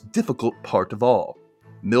the most difficult part of all."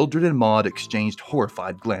 Mildred and Maud exchanged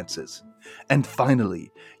horrified glances. "And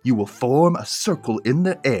finally, you will form a circle in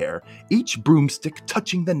the air, each broomstick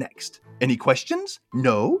touching the next. Any questions?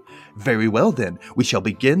 No? Very well then, we shall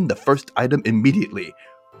begin the first item immediately.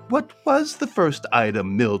 What was the first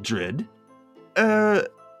item, Mildred?"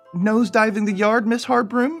 Nose diving the yard, Miss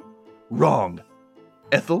Hardbrim?" "Wrong.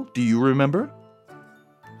 Ethel, do you remember?"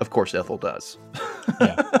 Of course Ethel does.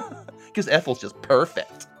 Yeah. Because Ethel's just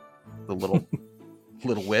perfect. The little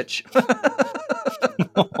witch.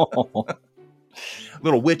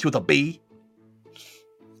 Little witch with a B.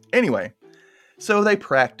 Anyway, so they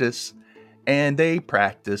practice, and they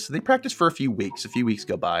practice for a few weeks. A few weeks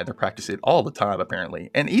go by, they're practicing all the time, apparently.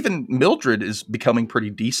 And even Mildred is becoming pretty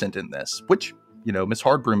decent in this, which, Miss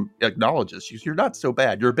Hardbrim acknowledges. "You're not so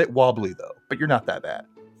bad. You're a bit wobbly, though, but you're not that bad."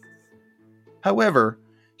 However,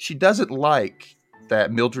 she doesn't like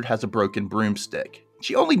that Mildred has a broken broomstick.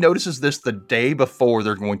 She only notices this the day before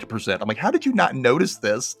they're going to present. I'm like, how did you not notice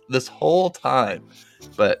this whole time?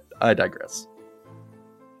 But I digress.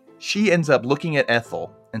 She ends up looking at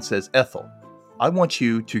Ethel and says, "Ethel, I want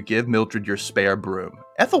you to give Mildred your spare broom."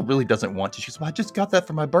 Ethel really doesn't want to. She says, "Well, I just got that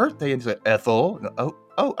for my birthday." And she's like, "Ethel,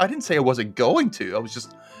 oh, I didn't say I wasn't going to. I was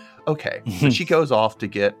just, okay." So she goes off to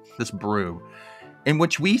get this broom. in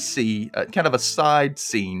which we see kind of a side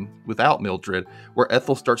scene without Mildred where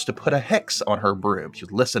Ethel starts to put a hex on her broom.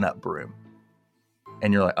 She's listen up, broom.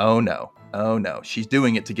 And you're like, oh no. She's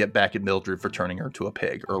doing it to get back at Mildred for turning her to a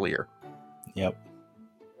pig earlier. Yep.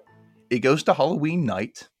 It goes to Halloween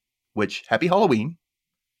night, which, happy Halloween.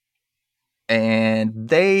 And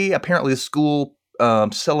the school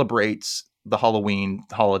celebrates the Halloween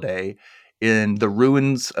holiday in the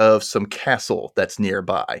ruins of some castle that's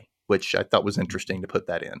nearby, which I thought was interesting to put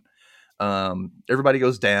that in. Everybody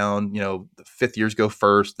goes down, the fifth years go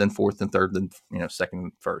first, then fourth and third, then, second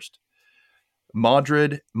and first.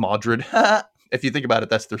 Mildred, if you think about it,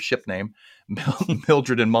 that's their ship name,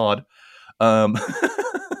 Mildred and Maud.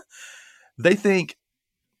 They think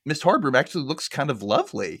Miss Hardbroom actually looks kind of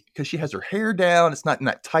lovely because she has her hair down. It's not in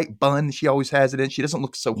that tight bun she always has it in. She doesn't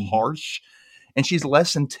look so harsh, and she's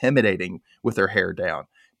less intimidating with her hair down.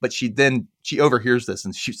 But she overhears this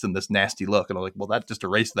and shoots them this nasty look. And I'm like, well, that just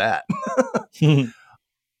erased that. In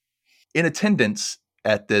attendance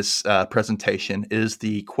at this presentation is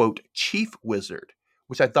the, quote, chief wizard,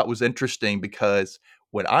 which I thought was interesting because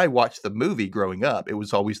when I watched the movie growing up, it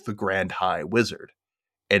was always the Grand High Wizard.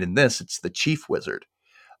 And in this, it's the chief wizard.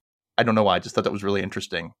 I don't know why. I just thought that was really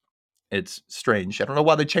interesting. It's strange. I don't know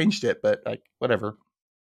why they changed it, but whatever.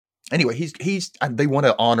 Anyway, they want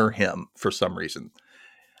to honor him for some reason.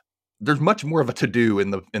 There's much more of a to-do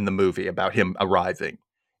in the movie about him arriving.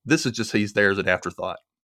 This is just he's there as an afterthought.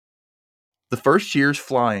 The first year's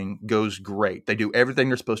flying goes great. They do everything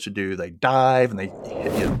they're supposed to do. They dive and they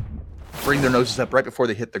bring their noses up right before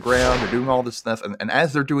they hit the ground. They're doing all this stuff. And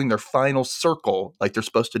as they're doing their final circle, like they're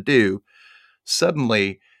supposed to do,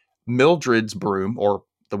 suddenly Mildred's broom, or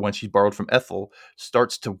the one she borrowed from Ethel,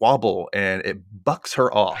 starts to wobble and it bucks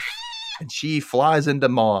her off. And she flies into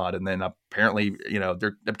Maud, and then apparently,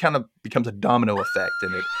 it kind of becomes a domino effect,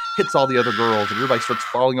 and it hits all the other girls, and everybody starts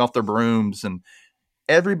falling off their brooms, and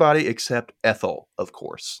everybody except Ethel, of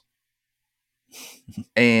course.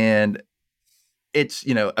 And it's,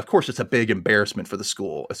 of course, it's a big embarrassment for the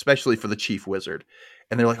school, especially for the chief wizard.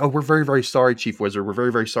 And they're like, oh, we're very, very sorry, chief wizard. We're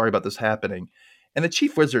very, very sorry about this happening. And the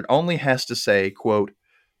chief wizard only has to say, quote,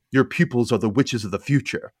 your pupils are the witches of the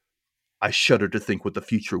future. I shudder to think what the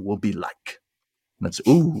future will be like. And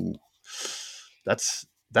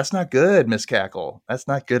that's not good, Miss Cackle. That's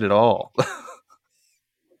not good at all.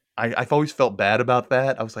 I've always felt bad about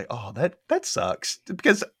that. I was like, oh, that sucks.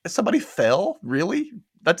 Because somebody fell? Really?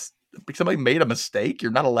 That's somebody made a mistake?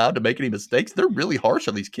 You're not allowed to make any mistakes? They're really harsh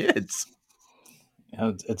on these kids.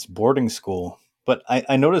 Yeah, it's boarding school. But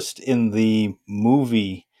I noticed in the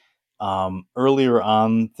movie, earlier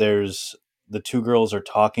on, there's the two girls are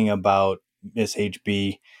talking about Miss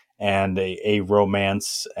HB and a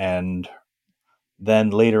romance, and then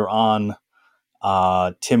later on,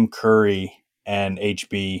 Tim Curry and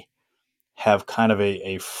HB have kind of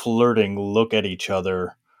a flirting look at each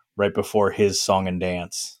other right before his song and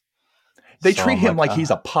dance. They treat him like he's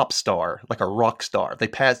a pop star, like a rock star. They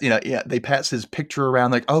pass, they pass his picture around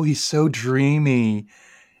like, oh, he's so dreamy.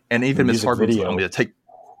 And even Miss Hardman's like, I'm going to take.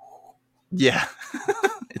 Yeah,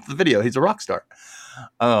 it's the video. He's a rock star.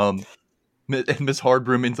 And Miss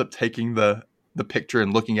Hardbroom ends up taking the picture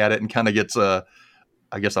and looking at it and kind of gets a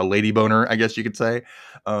lady boner, I guess you could say.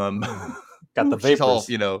 Got the vapors.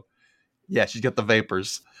 She's all, yeah, she's got the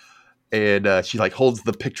vapors. And she like holds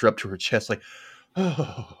the picture up to her chest like,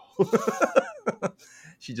 oh.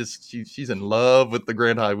 She's in love with the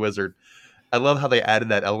Grand High Wizard. I love how they added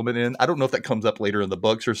that element in. I don't know if that comes up later in the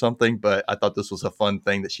books or something, but I thought this was a fun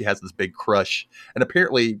thing that she has this big crush. And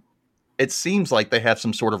apparently it seems like they have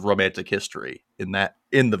some sort of romantic history in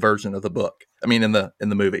the version of the book. I mean, in the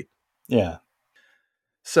movie. Yeah.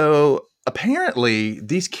 So apparently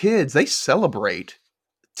these kids, they celebrate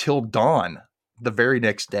till dawn the very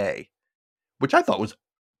next day, which I thought was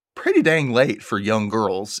pretty dang late for young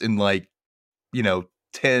girls in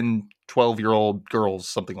 10, 12-year-old girls,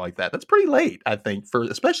 something like that. That's pretty late, I think,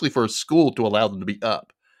 especially for a school to allow them to be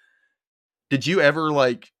up. Did you ever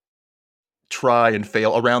try and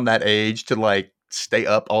fail around that age to stay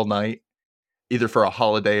up all night, either for a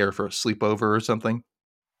holiday or for a sleepover or something?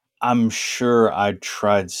 I'm sure I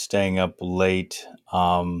tried staying up late.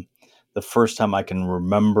 The first time I can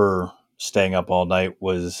remember staying up all night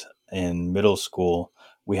was in middle school.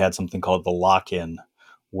 We had something called the lock-in,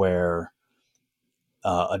 where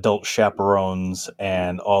adult chaperones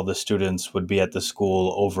and all the students would be at the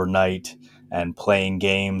school overnight and playing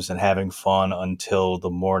games and having fun until the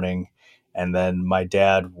morning. And then my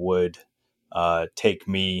dad would take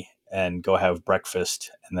me and go have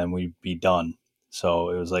breakfast, and then we'd be done. So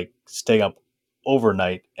it was like staying up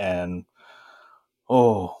overnight, and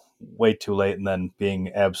way too late and then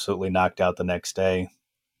being absolutely knocked out the next day.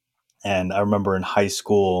 And I remember in high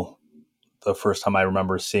school, the first time I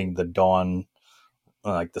remember seeing the dawn,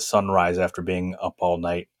 like the sunrise after being up all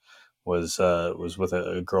night, was with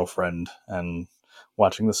a girlfriend and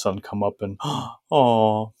watching the sun come up and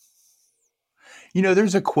oh.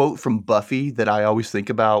 There's a quote from Buffy that I always think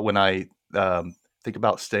about when I think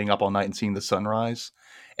about staying up all night and seeing the sunrise,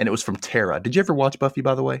 and it was from Tara. Did you ever watch Buffy,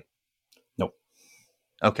 by the way? Nope.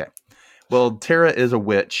 Okay. Well, Tara is a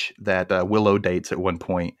witch that Willow dates at one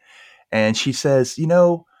point, and she says,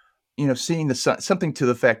 seeing the sun, something to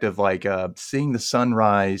the effect of like seeing the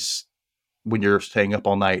sunrise when you're staying up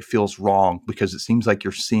all night feels wrong because it seems like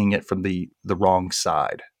you're seeing it from the wrong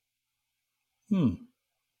side.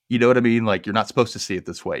 You know what I mean? Like, you're not supposed to see it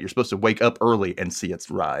this way. You're supposed to wake up early and see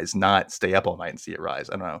its rise, not stay up all night and see it rise.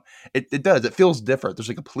 I don't know. It does. It feels different. There's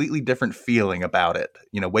a completely different feeling about it.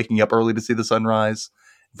 Waking up early to see the sunrise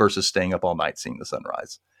versus staying up all night seeing the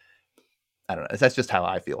sunrise. I don't know. That's just how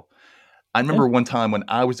I feel. I remember one time when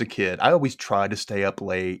I was a kid, I always tried to stay up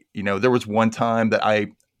late. There was one time that I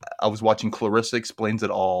was watching Clarissa Explains It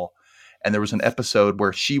All, and there was an episode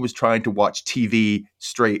where she was trying to watch TV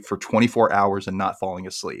straight for 24 hours and not falling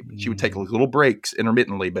asleep. She would take little breaks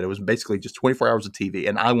intermittently, but it was basically just 24 hours of TV.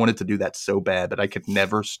 And I wanted to do that so bad, but I could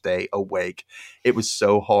never stay awake. It was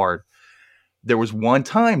so hard. There was one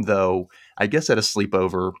time, though, I guess at a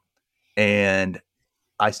sleepover, and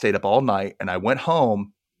I stayed up all night, and I went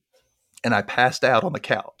home, and I passed out on the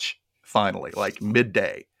couch, finally, like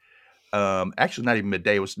midday. Actually, not even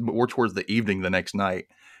midday. It was more towards the evening the next night.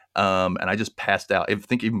 And I just passed out. I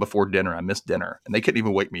think even before dinner, I missed dinner, and they couldn't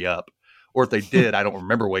even wake me up. Or if they did, I don't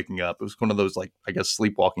remember waking up. It was one of those, like, I guess,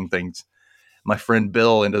 sleepwalking things. My friend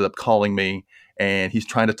Bill ended up calling me, and he's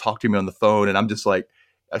trying to talk to me on the phone. And I'm just like,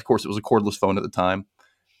 of course, it was a cordless phone at the time.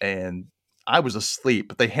 And I was asleep,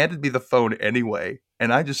 but they handed me the phone anyway.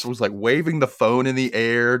 And I just was like waving the phone in the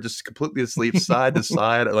air, just completely asleep, side to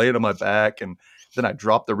side, laying on my back. And then I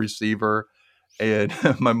dropped the receiver. And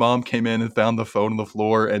my mom came in and found the phone on the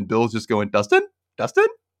floor, and Bill's just going, Dustin, Dustin,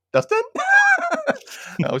 Dustin.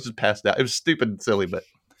 I was just passed out. It was stupid and silly, but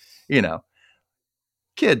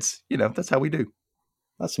kids, that's how we do.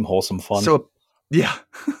 That's some wholesome fun. So, yeah.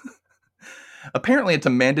 Apparently, it's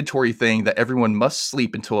a mandatory thing that everyone must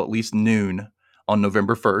sleep until at least noon on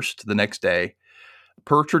November 1st, the next day,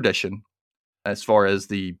 per tradition, as far as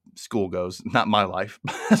the school goes. Not my life,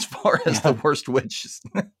 but as far as the worst witches.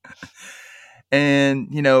 And,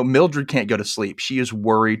 Mildred can't go to sleep. She is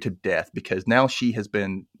worried to death because now she's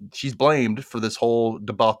blamed for this whole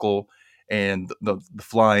debacle and the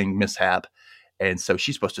flying mishap. And so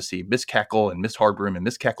she's supposed to see Miss Cackle and Miss Hardbroom in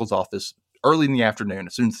Miss Cackle's office early in the afternoon,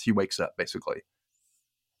 as soon as she wakes up, basically.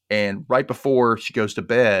 And right before she goes to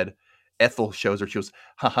bed, Ethel shows her. She goes,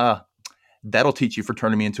 haha, that'll teach you for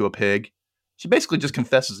turning me into a pig. She basically just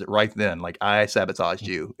confesses it right then, like, I sabotaged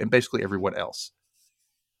you and basically everyone else.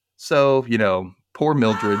 So, poor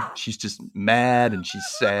Mildred, she's just mad and she's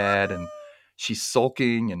sad and she's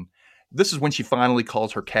sulking. And this is when she finally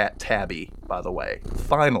calls her cat Tabby, by the way.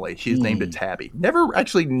 Finally, she's named it Tabby. Never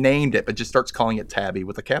actually named it, but just starts calling it Tabby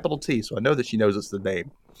with a capital T. So I know that she knows it's the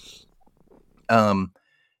name.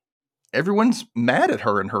 Everyone's mad at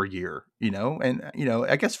her in her year, and,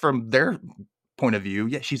 I guess from their point of view,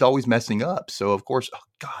 yeah, she's always messing up. So, of course, oh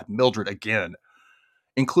God, Mildred again.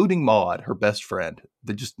 Including Maud, her best friend.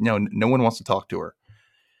 They just, no one wants to talk to her.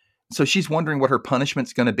 So she's wondering what her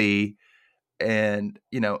punishment's going to be. And,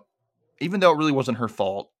 even though it really wasn't her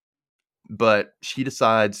fault, but she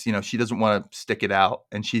decides, she doesn't want to stick it out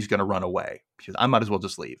and she's going to run away. She says, I might as well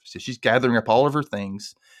just leave. So she's gathering up all of her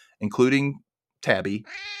things, including Tabby,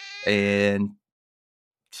 and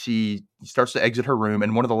she starts to exit her room.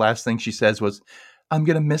 And one of the last things she says was, I'm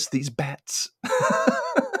going to miss these bats.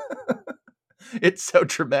 It's so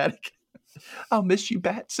dramatic. I'll miss you,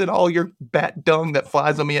 bats, and all your bat dung that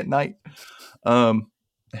flies on me at night.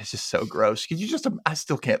 It's just so gross. I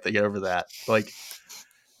still can't get over that. Like,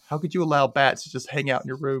 how could you allow bats to just hang out in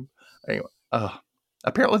your room? Anyway,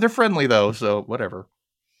 apparently they're friendly though, so whatever.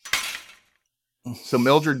 So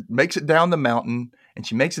Mildred makes it down the mountain, and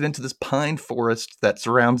she makes it into this pine forest that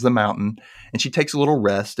surrounds the mountain, and she takes a little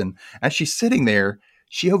rest. And as she's sitting there,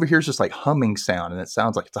 she overhears this like humming sound, and it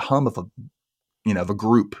sounds like it's a hum of a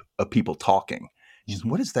group of people talking. She says,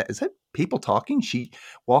 what is that? Is that people talking? She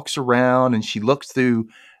walks around and she looks through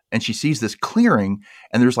and she sees this clearing,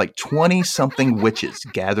 and there's like 20 something witches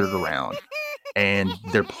gathered around, and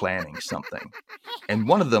they're planning something. And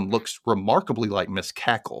one of them looks remarkably like Miss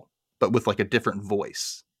Cackle, but with like a different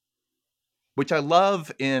voice, which I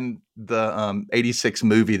love. In the 86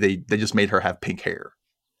 movie, they just made her have pink hair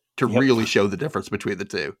to Yep. really show the difference between the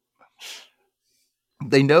two.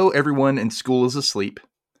 They know everyone in school is asleep.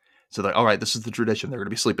 So they're, all right, this is the tradition. They're going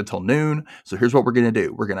to be asleep until noon. So here's what we're going to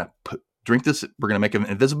do. We're going to drink this. We're going to make an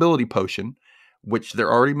invisibility potion, which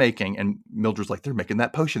they're already making. And Mildred's like, they're making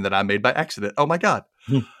that potion that I made by accident. Oh my God.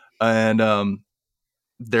 And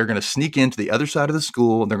they're going to sneak into the other side of the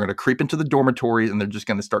school, and they're going to creep into the dormitories, and they're just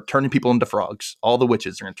going to start turning people into frogs. All the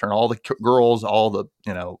witches. They're going to turn all the girls, all the,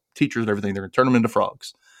 teachers and everything. They're going to turn them into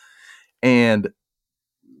frogs. And,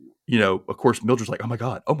 of course, Mildred's like, oh my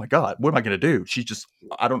God, what am I going to do? She's just,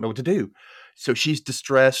 I don't know what to do. So she's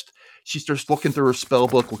distressed. She starts looking through her spell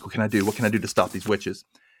book. What can I do? What can I do to stop these witches?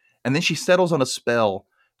 And then she settles on a spell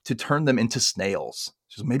to turn them into snails.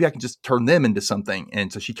 She says, maybe I can just turn them into something.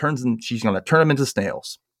 And so she's going to turn them into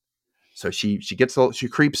snails. So she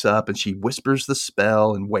creeps up and she whispers the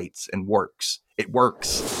spell and waits and works. It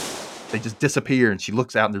works. They just disappear, and she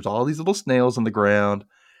looks out and there's all these little snails on the ground.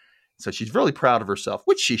 So she's really proud of herself,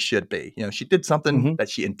 which she should be. She did something that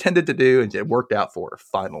she intended to do, and it worked out for her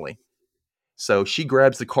finally. So she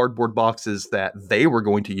grabs the cardboard boxes that they were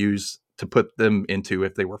going to use to put them into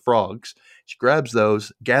if they were frogs. She grabs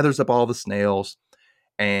those, gathers up all the snails,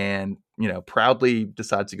 and, proudly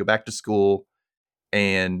decides to go back to school.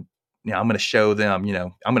 And, I'm going to show them,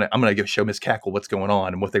 I'm going to go show Miss Cackle what's going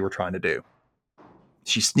on and what they were trying to do.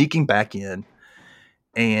 She's sneaking back in,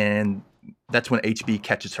 and that's when HB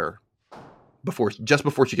catches her just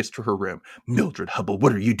before she gets to her room. Mildred Hubble,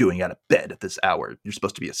 what are you doing out of bed at this hour? You're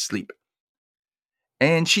supposed to be asleep.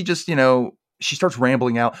 And she just, she starts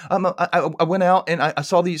rambling out. I went out and I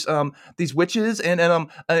saw these witches, and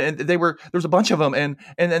there was a bunch of them,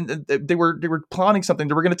 and they were plotting something.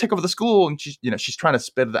 They were going to take over the school, and she's trying to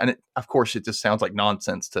spit it. And of course, it just sounds like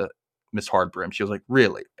nonsense to Miss Hardbrim. She was like,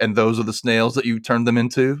 "Really? And those are the snails that you turned them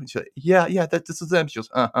into?" She's like, "Yeah, this is them." She goes,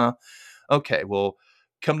 "Okay, well,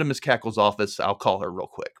 come to Miss Cackle's office. I'll call her real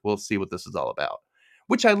quick. We'll see what this is all about."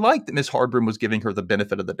 Which I like that Miss Hardbrim was giving her the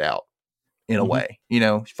benefit of the doubt. In a way,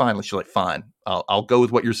 finally she's like, fine, I'll go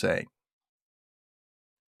with what you're saying.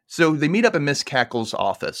 So they meet up in Miss Cackle's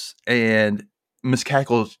office, and Miss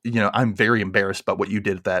Cackle's, I'm very embarrassed about what you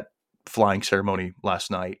did at that flying ceremony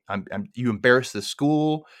last night. You embarrassed the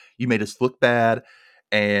school. You made us look bad.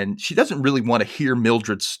 And she doesn't really want to hear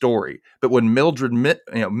Mildred's story. But when Mildred,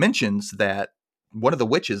 mentions that one of the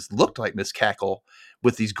witches looked like Miss Cackle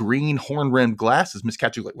with these green horn-rimmed glasses, Miss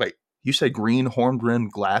Cackle's like, wait, you said green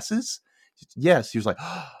horn-rimmed glasses? Yes. He was like,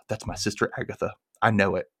 oh, that's my sister Agatha. I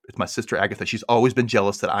know it. It's my sister Agatha. She's always been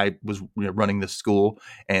jealous that I was running this school,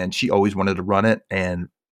 and she always wanted to run it. And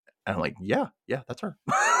I'm like, yeah, that's her.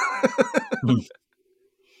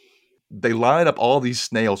 They line up all these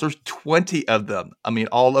snails. There's 20 of them. I mean,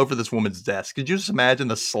 all over this woman's desk. Could you just imagine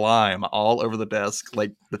the slime all over the desk,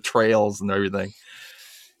 like the trails and everything?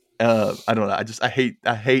 I don't know.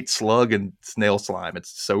 I hate slug and snail slime.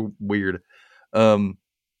 It's so weird.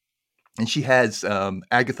 And she has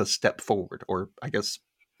Agatha step forward, or I guess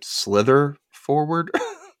slither forward.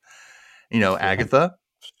 Agatha,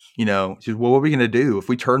 she's, well, what are we going to do? If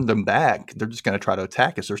we turn them back, they're just going to try to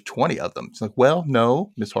attack us. There's 20 of them. It's like, well,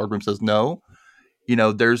 no. Miss Hardbrim says no.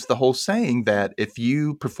 There's the whole saying that if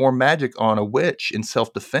you perform magic on a witch in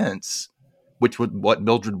self-defense, which was what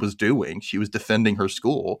Mildred was doing, she was defending her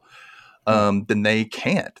school, then they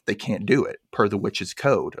can't do it per the witch's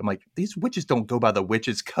code. I'm like, these witches don't go by the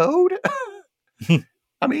witch's code.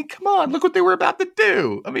 I mean, come on, look what they were about to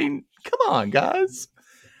do. I mean, come on, guys.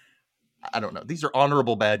 I don't know. These are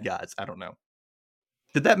honorable bad guys. I don't know.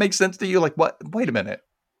 Did that make sense to you? Like, what? Wait a minute.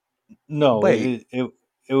 No, wait.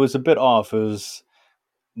 It was a bit off. It was,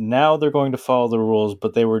 now they're going to follow the rules,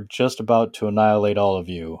 but they were just about to annihilate all of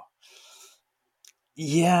you.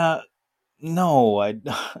 Yeah, no, and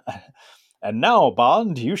now,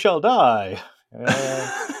 Bond, you shall die.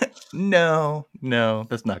 No,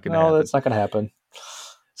 that's not going to happen. No, that's not going to happen.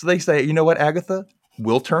 So they say, you know what, Agatha?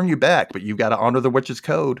 We'll turn you back, but you got to honor the witch's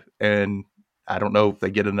code. And I don't know if they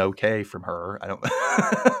get an okay from her. I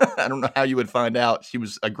don't know how you would find out she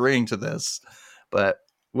was agreeing to this, but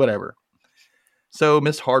whatever. So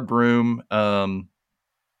Miss Hardbroom,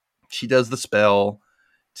 she does the spell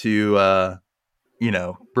to,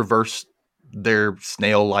 reverse their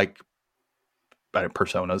snail-like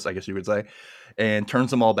personas, I guess you would say, and turns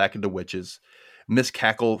them all back into witches. Miss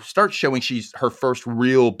Cackle starts showing she's her first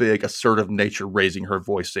real big assertive nature, raising her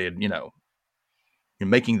voice, saying,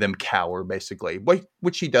 making them cower, basically,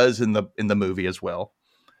 which she does in the movie as well.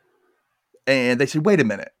 And they say, wait a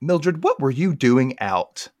minute, Mildred, what were you doing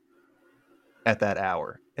out at that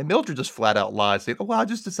hour? And Mildred just flat out lies, saying, oh, I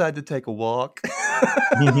just decided to take a walk.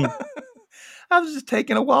 I was just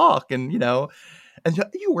taking a walk, and And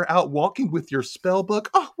you were out walking with your spell book.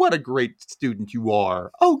 Oh, what a great student you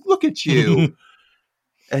are. Oh, look at you.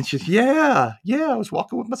 And she's, yeah, I was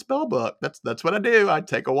walking with my spell book. That's what I do. I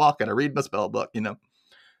take a walk and I read my spell book,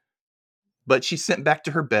 But she's sent back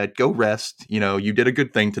to her bed. Go rest. You did a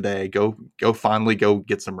good thing today. Go finally go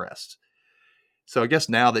get some rest. So I guess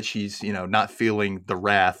now that she's, not feeling the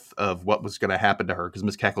wrath of what was going to happen to her, because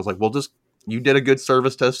Miss Cackle's like, well, you did a good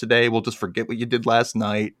service to us today. We'll just forget what you did last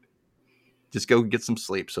night. Just go get some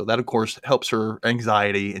sleep. So that, of course, helps her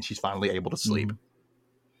anxiety, and she's finally able to sleep.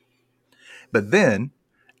 But then,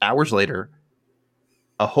 hours later,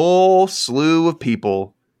 a whole slew of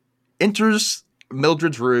people enters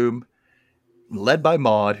Mildred's room, led by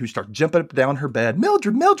Maud, who starts jumping up and down her bed.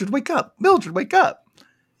 Mildred, wake up! Mildred, wake up!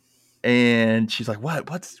 And she's like,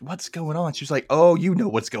 what's going on? She's like, oh, you know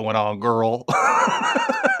what's going on, girl.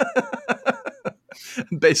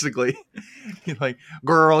 Basically, he's like,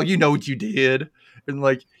 girl, you know what you did. And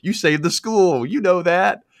like, you saved the school. You know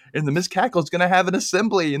that. And the Miss Cackle's going to have an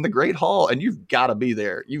assembly in the Great Hall. And you've got to be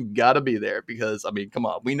there. You've got to be there because, I mean, come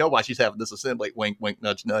on. We know why she's having this assembly. Wink, wink,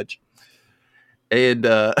 nudge, nudge. And,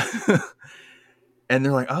 and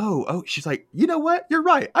they're like, oh, she's like, you know what? You're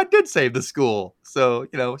right. I did save the school. So,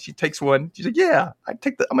 she takes one. She's like, yeah, I'm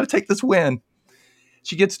going to take this win.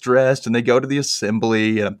 She gets dressed and they go to the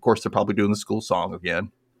assembly. And of course, they're probably doing the school song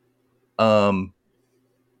again. And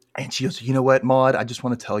she goes, you know what, Maud? I just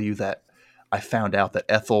want to tell you that I found out that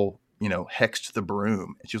Ethel, hexed the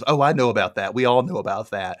broom. And she goes, oh, I know about that. We all know about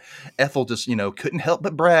that. Ethel just, couldn't help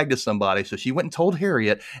but brag to somebody. So she went and told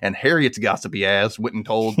Harriet, and Harriet's gossipy ass went and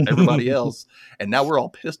told everybody else. And now we're all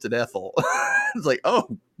pissed at Ethel. It's like,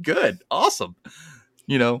 oh, good. Awesome.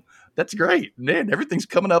 That's great. Man, everything's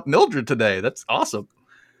coming up Mildred today. That's awesome.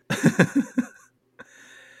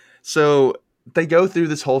 So they go through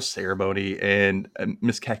this whole ceremony, and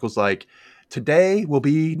Miss Cackle's like, today will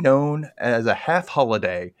be known as a half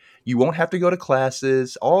holiday. You won't have to go to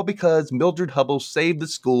classes, all because Mildred Hubble saved the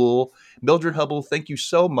school. Mildred Hubble, thank you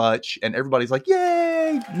so much. And everybody's like,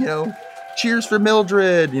 yay, cheers for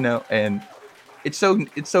Mildred, and it's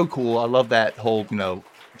so cool. I love that whole,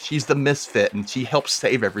 she's the misfit and she helps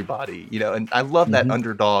save everybody, and I love that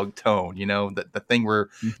underdog tone, the thing where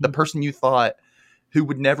the person you thought who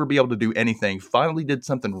would never be able to do anything finally did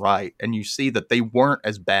something right. And you see that they weren't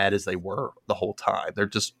as bad as they were the whole time. They're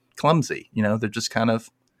just clumsy, they're just kind of,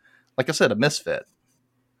 like I said, a misfit.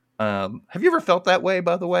 Have you ever felt that way,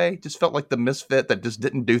 by the way? Just felt like the misfit that just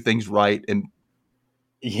didn't do things right? And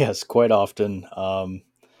yes, quite often.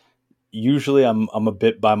 Usually I'm a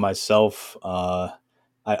bit by myself.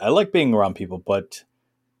 I like being around people, but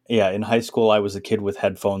yeah, in high school, I was a kid with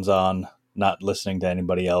headphones on, not listening to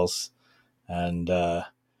anybody else. And at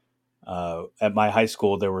my high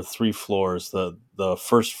school, there were 3 floors. The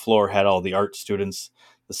first floor had all the art students.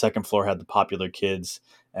 The second floor had the popular kids.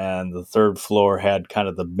 And the third floor had kind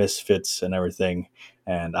of the misfits and everything.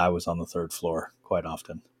 And I was on the third floor quite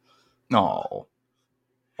often. Oh,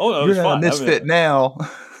 no, you're not a misfit now.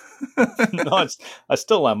 No, I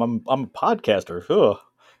still am. I'm a podcaster. Ugh.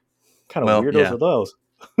 Kind of weirdos are those?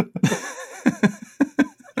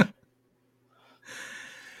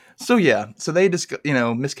 So yeah, so they just,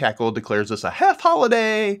 Miss Cackle declares this a half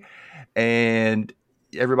holiday, and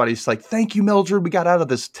everybody's like, thank you, Mildred. We got out of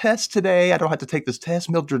this test today. I don't have to take this test.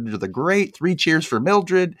 Mildred did the great. 3 cheers for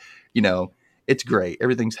Mildred. It's great.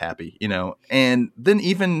 Everything's happy, and then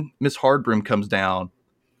even Miss Hardbroom comes down,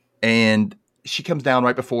 and she comes down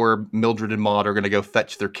right before Mildred and Maud are going to go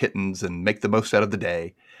fetch their kittens and make the most out of the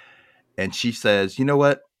day. And she says, you know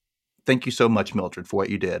what? Thank you so much, Mildred, for what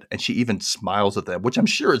you did. And she even smiles at them, which I'm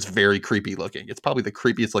sure is very creepy looking. It's probably the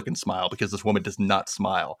creepiest looking smile because this woman does not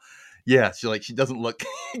smile. Yeah, she doesn't look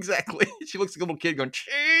exactly. She looks like a little kid going,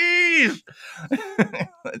 cheese.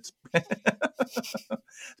 It's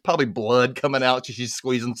probably blood coming out. She's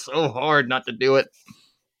squeezing so hard not to do it.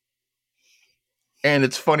 And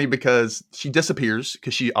it's funny because she disappears,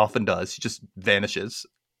 because she often does. She just vanishes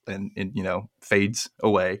and fades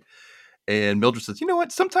away. And Mildred says, you know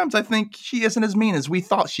what? Sometimes I think she isn't as mean as we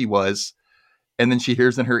thought she was. And then she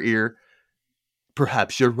hears in her ear,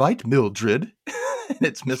 perhaps you're right, Mildred. And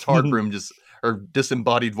it's Miss Hardbroom, just her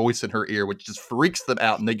disembodied voice in her ear, which just freaks them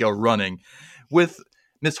out. And they go running with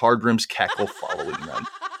Miss Hardbroom's cackle following them.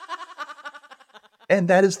 And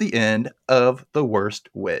that is the end of The Worst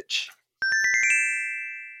Witch.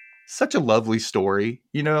 Such a lovely story.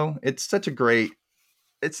 It's such a great,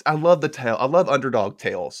 I love the tale. I love underdog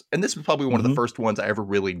tales. And this was probably one of the first ones I ever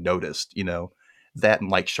really noticed, that and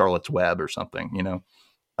like Charlotte's Web or something,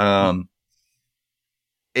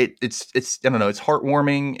 it's I don't know, it's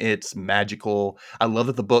heartwarming, it's magical. I love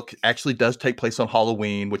that the book actually does take place on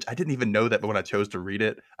Halloween, which I didn't even know that when I chose to read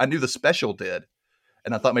it. I knew the special did,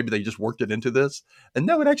 and I thought maybe they just worked it into this. And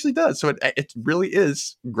no, it actually does. So it really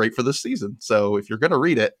is great for this season. So if you're going to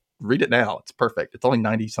read it now. It's perfect. It's only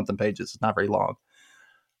 90 something pages. It's not very long.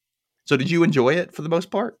 So did you enjoy it for the most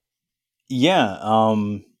part? Yeah,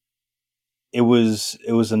 it was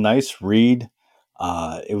a nice read.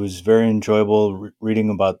 It was very enjoyable reading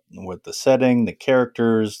about what the setting, the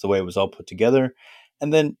characters, the way it was all put together,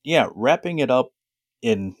 and then wrapping it up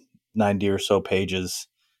in 90 or so pages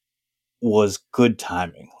was good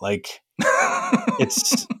timing. Like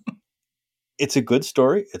it's it's a good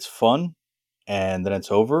story. It's fun, and then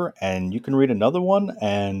it's over, and you can read another one,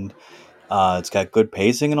 and it's got good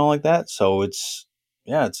pacing and all like that. So it's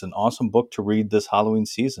an awesome book to read this Halloween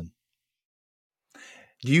season.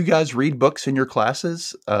 Do you guys read books in your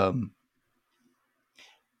classes?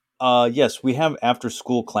 Yes, we have after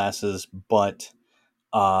school classes, but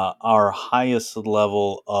our highest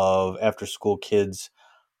level of after school kids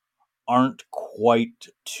aren't quite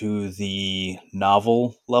to the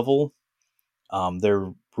novel level.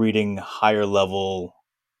 They're reading higher level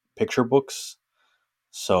picture books,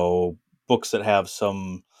 so books that have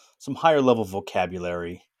some higher level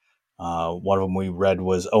vocabulary. One of them we read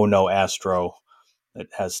was "Oh No, Astro." It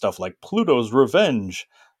has stuff like Pluto's Revenge,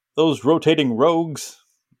 those rotating rogues.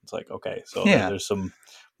 It's like, okay, so Yeah. there's some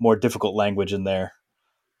more difficult language in there.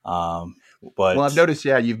 Um, Well, I've but noticed,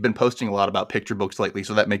 you've been posting a lot about picture books lately,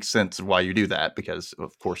 so that makes sense of why you do that, because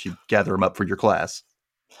of course you gather them up for your class.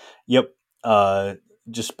 yep,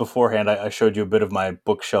 just beforehand, I showed you a bit of my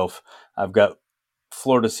bookshelf. I've got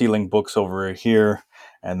floor to ceiling books over here,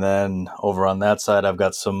 and then over on that side, I've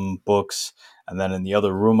got some books, and then in the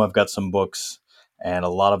other room, I've got some books, and a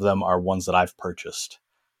lot of them are ones that I've purchased.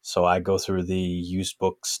 So I go through the used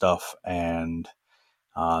book stuff, and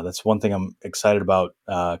that's one thing I'm excited about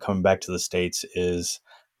coming back to the States is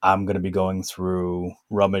I'm going to be going through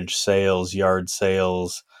rummage sales, yard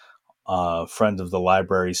sales, friend of the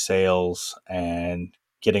library sales, and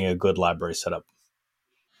getting a good library set up.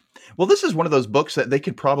 Well, this is one of those books that they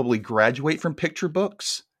could probably graduate from picture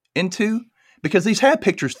books into, because these have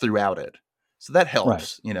pictures throughout it. So that Right,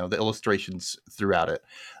 helps, the illustrations throughout it.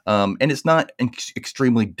 And it's not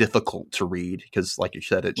extremely difficult to read because, like you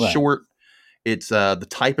said, it's right. short. It's the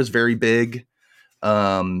type is very big.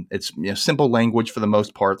 It's simple language for the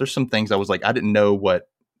most part. There's some things I was like, I didn't know what,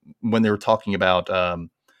 when they were talking about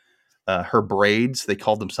her braids, they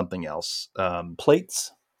called them something else.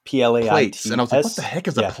 Plates, Plates. And I was like, what the Plaits. heck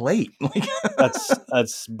is a Yeah, plate? Like,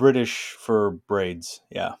 that's British for braids.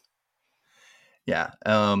 Yeah, yeah.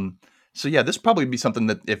 So yeah, this probably be something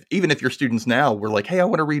that even if your students now were like, hey, I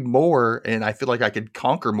want to read more and I feel like I could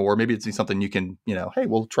conquer more, maybe it's something you can, hey,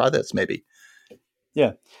 we'll try this maybe.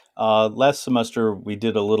 yeah. Last semester we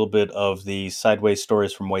did a little bit of the sideways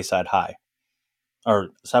stories from Wayside High, or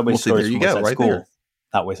We'll sideways see. There stories you from go, Wayside right there. School,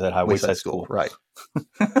 not Wayside High, Wayside Wayside School, School. right.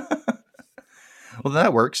 Well,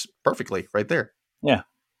 that works perfectly right there. Yeah.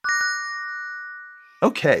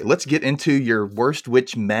 Okay, let's get into your worst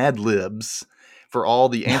witch Mad Libs for all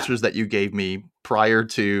the answers that you gave me prior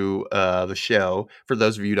to the show. For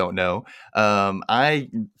those of you who don't know, I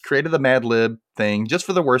created the Mad Lib thing just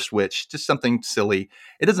for the worst witch, just something silly.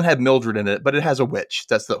 It doesn't have Mildred in it, but it has a witch.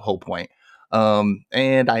 That's the whole point.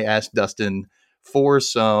 And I asked Dustin for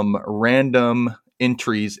some random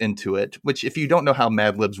entries into it, which if you don't know how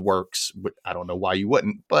Mad Libs works, I don't know why you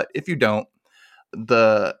wouldn't, but if you don't,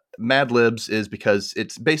 the Mad Libs is because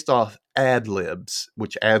it's based off ad libs,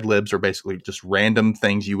 which ad libs are basically just random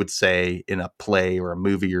things you would say in a play or a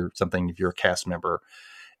movie or something if you're a cast member,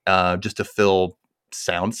 just to fill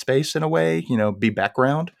sound space in a way, be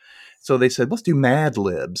background. So they said, let's do Mad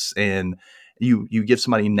Libs. And you give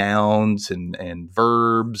somebody nouns and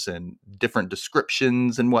verbs and different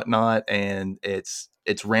descriptions and whatnot. And it's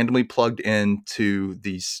randomly plugged into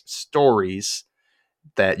these stories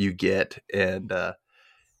that you get, and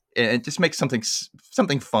it just makes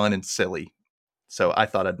something fun and silly. So I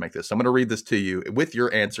thought I'd make this. I'm going to read this to you with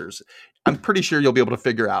your answers. I'm pretty sure you'll be able to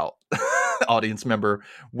figure out, audience member,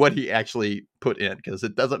 what he actually put in, because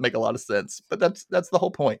it doesn't make a lot of sense. But that's the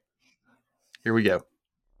whole point. Here we go.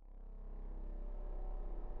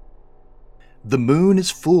 The moon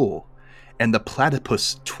is full, and the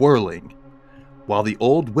platypus twirling, while the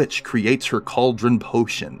old witch creates her cauldron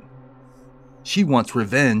potion. She wants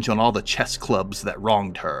revenge on all the chess clubs that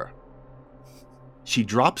wronged her. She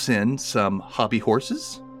drops in some hobby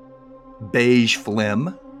horses, beige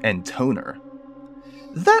phlegm, and toner.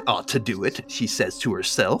 That ought to do it, she says to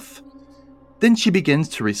herself. Then she begins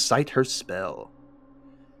to recite her spell.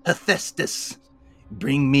 Hephaestus,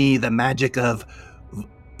 bring me the magic of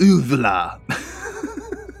Uvula.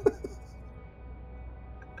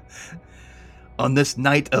 On this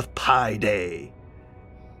night of Pi Day,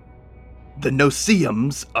 the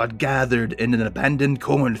Noceums are gathered in an abandoned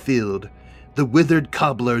cornfield. The withered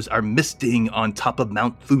cobblers are misting on top of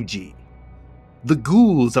Mount Fuji. The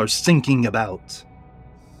ghouls are sinking about.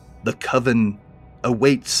 The coven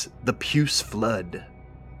awaits the puce flood.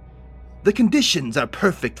 The conditions are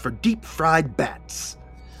perfect for deep-fried bats.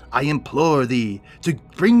 I implore thee to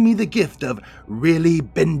bring me the gift of really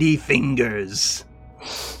bendy fingers.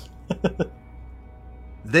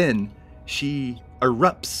 Then she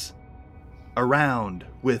erupts around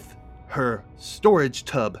with her storage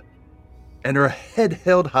tub and her head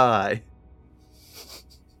held high.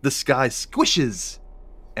 The sky squishes,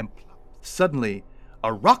 and suddenly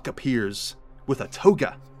a rock appears with a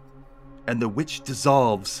toga, and the witch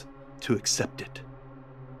dissolves to accept it.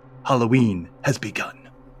 Halloween has begun.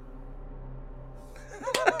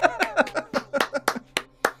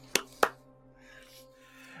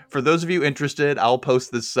 For those of you interested, I'll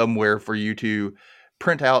post this somewhere for you to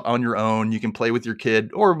print out on your own. You can play with your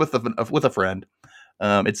kid or with a friend.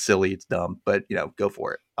 It's silly, it's dumb, but go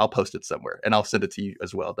for it. I'll post it somewhere, and I'll send it to you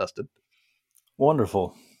as well, Dustin.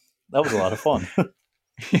 Wonderful. That was a lot of fun.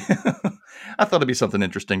 I thought it'd be something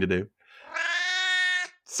interesting to do.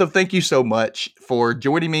 So thank you so much for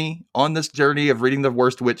joining me on this journey of reading The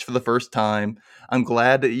Worst Witch for the first time. I'm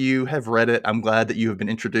glad that you have read it. I'm glad that you have been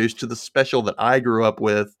introduced to the special that I grew up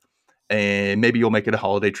with. And maybe you'll make it a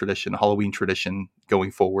holiday tradition, a Halloween tradition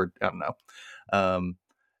going forward. I don't know.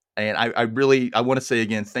 And I want to say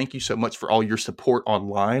again, thank you so much for all your support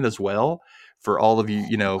online as well. For all of you,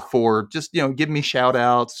 for just, giving me shout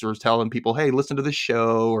outs or telling people, hey, listen to this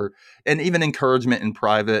show, and even encouragement in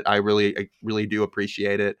private. I really do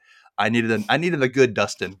appreciate it. I needed a good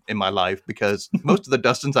Dustin in my life, because most of the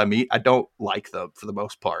Dustins I meet, I don't like them for the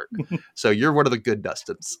most part. So you're one of the good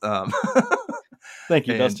Dustins. Thank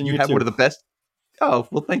you, Dustin. You have too. One of the best. Oh,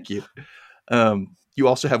 well, thank you. You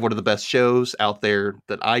also have one of the best shows out there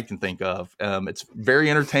that I can think of. It's very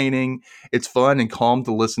entertaining. It's fun and calm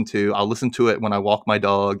to listen to. I'll listen to it when I walk my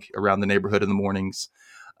dog around the neighborhood in the mornings.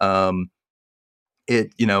 You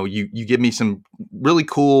give me some really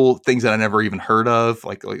cool things that I never even heard of,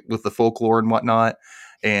 like with the folklore and whatnot.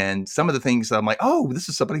 And some of the things I'm like, oh, this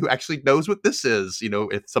is somebody who actually knows what this is.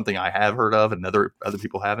 It's something I have heard of and other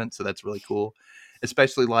people haven't. So that's really cool.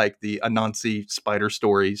 Especially like the Anansi spider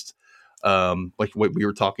stories, like what we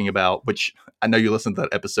were talking about, which I know you listened to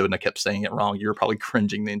that episode and I kept saying it wrong. You were probably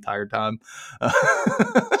cringing the entire time.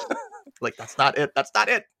 Like, that's not it. That's not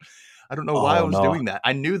it. I don't know why I was doing that.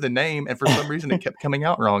 I knew the name, and for some reason it kept coming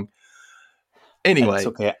out wrong. Anyway. It's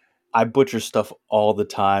okay. I butcher stuff all the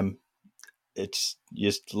time. It's you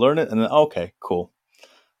just learn it and then, okay, cool.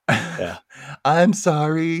 Yeah. I'm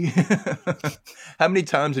sorry. How many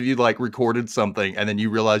times have you recorded something and then you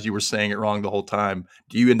realize you were saying it wrong the whole time?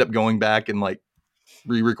 Do you end up going back and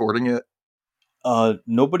re-recording it?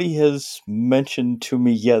 Nobody has mentioned to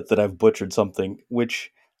me yet that I've butchered something,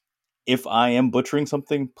 which if I am butchering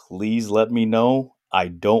something, please let me know. I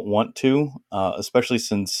don't want to, especially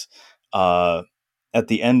since at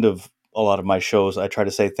the end of a lot of my shows, I try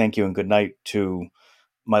to say thank you and good night to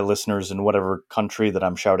my listeners in whatever country that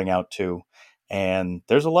I'm shouting out to. And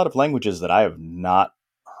there's a lot of languages that I have not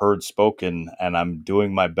heard spoken, and I'm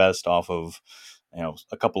doing my best off of,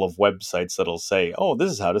 a couple of websites that'll say, oh,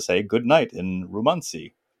 this is how to say good night in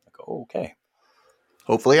Rumansi. Like, oh, okay.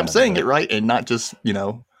 Hopefully I'm saying it right and not just,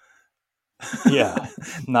 yeah,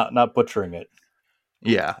 not butchering it.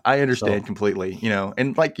 Yeah, I understand completely,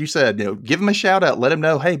 and like you said, give them a shout out, let them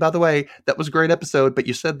know, hey, by the way, that was a great episode, but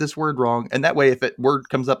you said this word wrong. And that way, if that word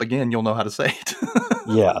comes up again, you'll know how to say it.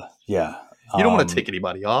 Yeah. You don't want to take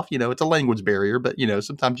anybody off, it's a language barrier, but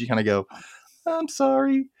sometimes you kind of go, I'm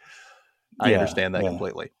sorry. I understand that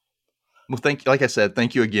completely. Well, like I said,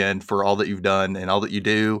 thank you again for all that you've done and all that you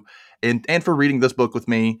do, and for reading this book with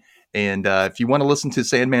me. And if you want to listen to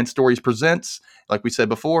Sandman Stories Presents, like we said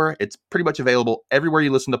before, it's pretty much available everywhere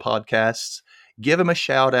you listen to podcasts. Give him a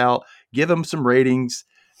shout out, give him some ratings,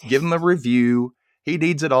 give him a review. He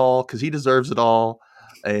needs it all because he deserves it all.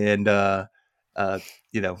 And, do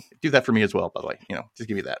that for me as well, by the way. Just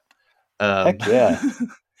give me that. Heck yeah.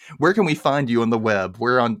 Where can we find you on the web?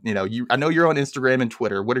 We're on, I know you're on Instagram and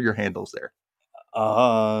Twitter. What are your handles there?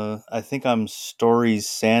 I think I'm Stories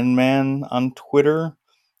Sandman on Twitter.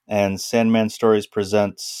 And Sandman Stories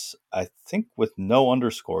Presents, I think with no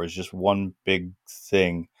underscores, just one big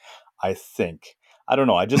thing, I think. I don't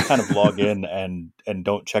know. I just kind of log in and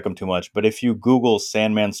don't check them too much. But if you Google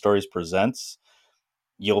Sandman Stories Presents,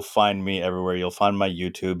 you'll find me everywhere. You'll find my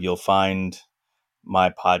YouTube. You'll find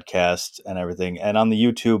my podcast and everything. And on the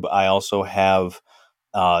YouTube, I also have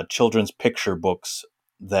children's picture books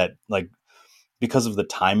that, like, because of the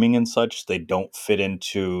timing and such, they don't fit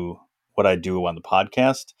into what I do on the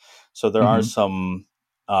podcast. So there are Mm-hmm. some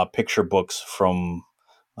picture books from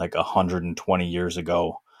like 120 years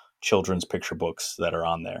ago, children's picture books that are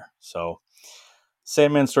on there. So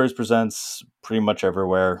Sandman Stories presents pretty much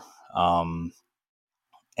everywhere.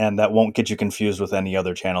 And that won't get you confused with any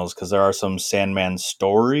other channels, because there are some Sandman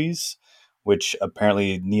Stories, which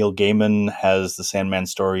apparently Neil Gaiman has the Sandman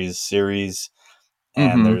Stories series,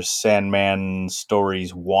 and Mm-hmm. there's Sandman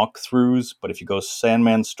Stories walkthroughs. But if you go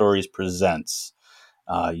Sandman Stories Presents,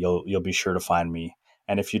 you'll be sure to find me.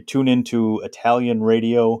 And if you tune into Italian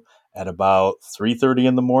radio at about 3:30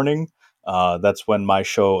 in the morning, that's when my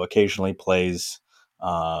show occasionally plays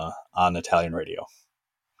on Italian radio.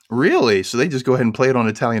 Really? So they just go ahead and play it on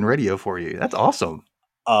Italian radio for you. That's awesome.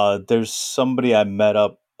 There's somebody I met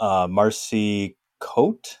up, Marcy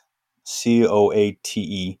Coate,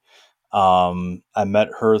 Coate. I met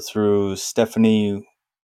her through Stephanie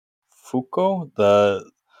Foucault, the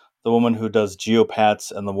woman who does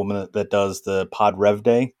Geopats, and the woman that does the Pod Rev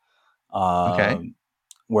Day, Okay.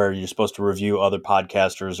 where you're supposed to review other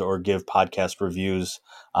podcasters or give podcast reviews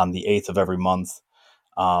on the 8th of every month.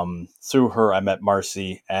 Through her, I met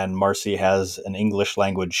Marcy, and Marcy has an English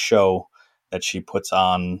language show that she puts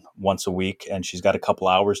on once a week, and she's got a couple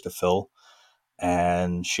hours to fill.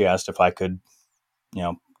 And she asked if I could,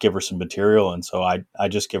 give her some material. And so I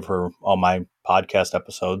just give her all my podcast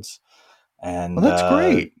episodes. And Well, that's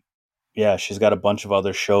great. yeah, she's got a bunch of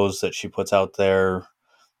other shows that she puts out there,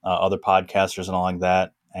 other podcasters and all like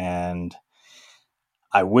that. And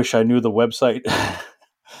I wish I knew the website.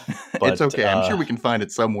 It's but okay. I'm sure we can find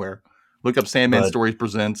it somewhere. Look up Sandman but Stories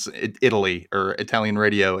Presents Italy or Italian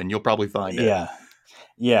radio, and you'll probably find it.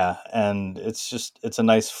 yeah, and it's a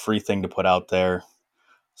nice free thing to put out there.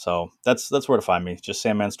 So that's where to find me. Just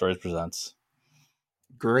Sandman Stories Presents.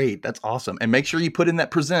 Great. That's awesome. And make sure you put in that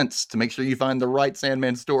presents to make sure you find the right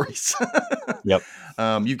Sandman Stories. Yep.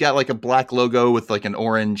 You've got like a black logo with like an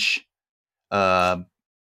orange.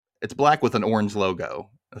 It's black with an orange logo.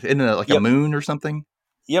 Isn't it like a moon or something?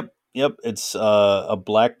 Yep. It's a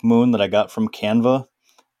black moon that I got from Canva,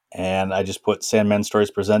 and I just put Sandman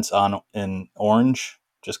Stories Presents on in orange.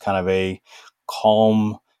 Just kind of a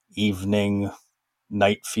calm evening,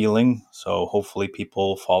 night feeling. So hopefully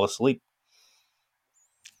people fall asleep.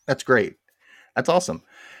 That's great. That's awesome.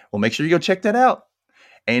 Well, make sure you go check that out.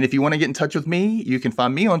 And if you want to get in touch with me, you can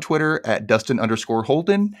find me on Twitter at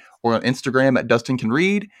Dustin_Holden or on Instagram at Dustin Can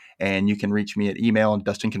Read. And you can reach me at email on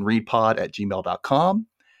DustinCanReadPod@gmail.com.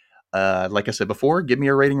 Like I said before, give me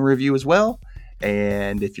a rating and review as well.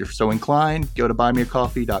 And if you're so inclined, go to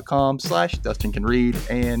buymeacoffee.com/DustinCanRead,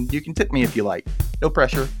 and you can tip me if you like. No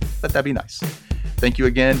pressure, but that'd be nice. Thank you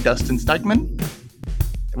again, Dustin Steichman.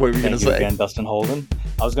 What were you going to say? Thank you again, Dustin Holden.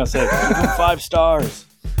 I was going to say, give him 5 stars.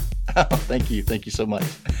 Oh, thank you. Thank you so much.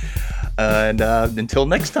 And until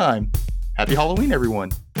next time, happy Halloween,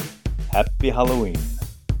 everyone. Happy Halloween.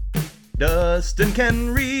 Dustin can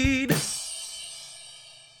read.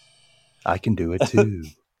 I can do it too.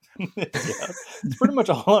 Yeah, it's pretty much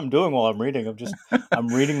all I'm doing while I'm reading. I'm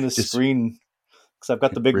reading the screen because I've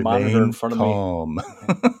got the big monitor in front of me.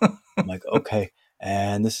 I'm like, okay,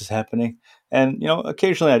 and this is happening. And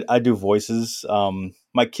occasionally I do voices.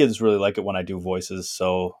 My kids really like it when I do voices.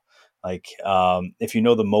 So, like, if you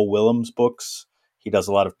know the Mo Willems books, he does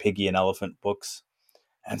a lot of Piggy and Elephant books.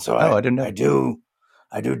 And so I didn't know.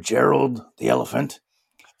 I do Gerald the elephant,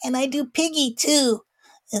 and I do Piggy too.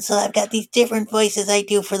 And so I've got these different voices I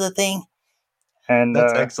do for the thing. And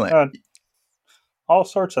that's excellent. All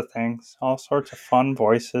sorts of things, all sorts of fun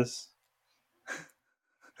voices.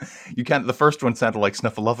 The first one sounded like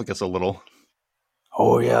Snuffleupagus a little.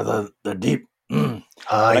 Oh yeah, the deep.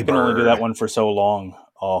 I can only do that one for so long.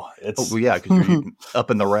 Because you're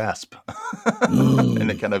up in the rasp, and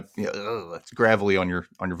it kind of it's gravelly on your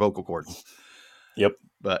vocal cords. Yep.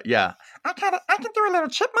 But yeah, I can do a little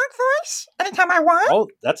chipmunk voice anytime I want. Oh,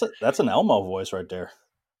 that's an Elmo voice right there.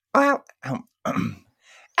 Well,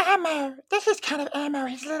 Elmo. This is kind of Elmo.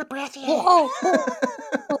 He's a little breathy.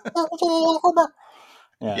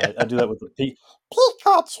 Yeah. I do that with the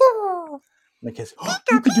Pikachu. Like his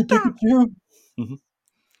Pikachu. Mm-hmm.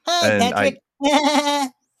 Hi, Patrick.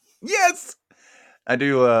 Yes, I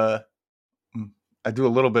do. I do a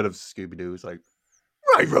little bit of Scooby Doo. It's like,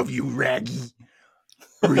 I love you, Raggy.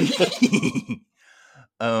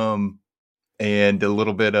 And a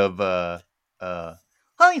little bit of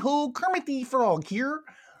hi ho, Kermit the Frog here.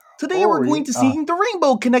 Today we're going to sing the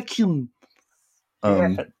Rainbow Connection.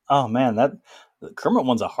 Oh man, that the Kermit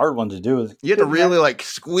one's a hard one to do. You have to really like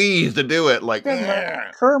squeeze to do it. Like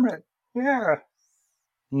Kermit, yeah.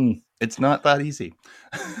 It's not that easy.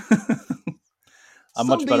 I'm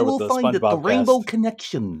much better with the SpongeBob the Rainbow cast.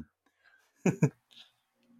 Connection.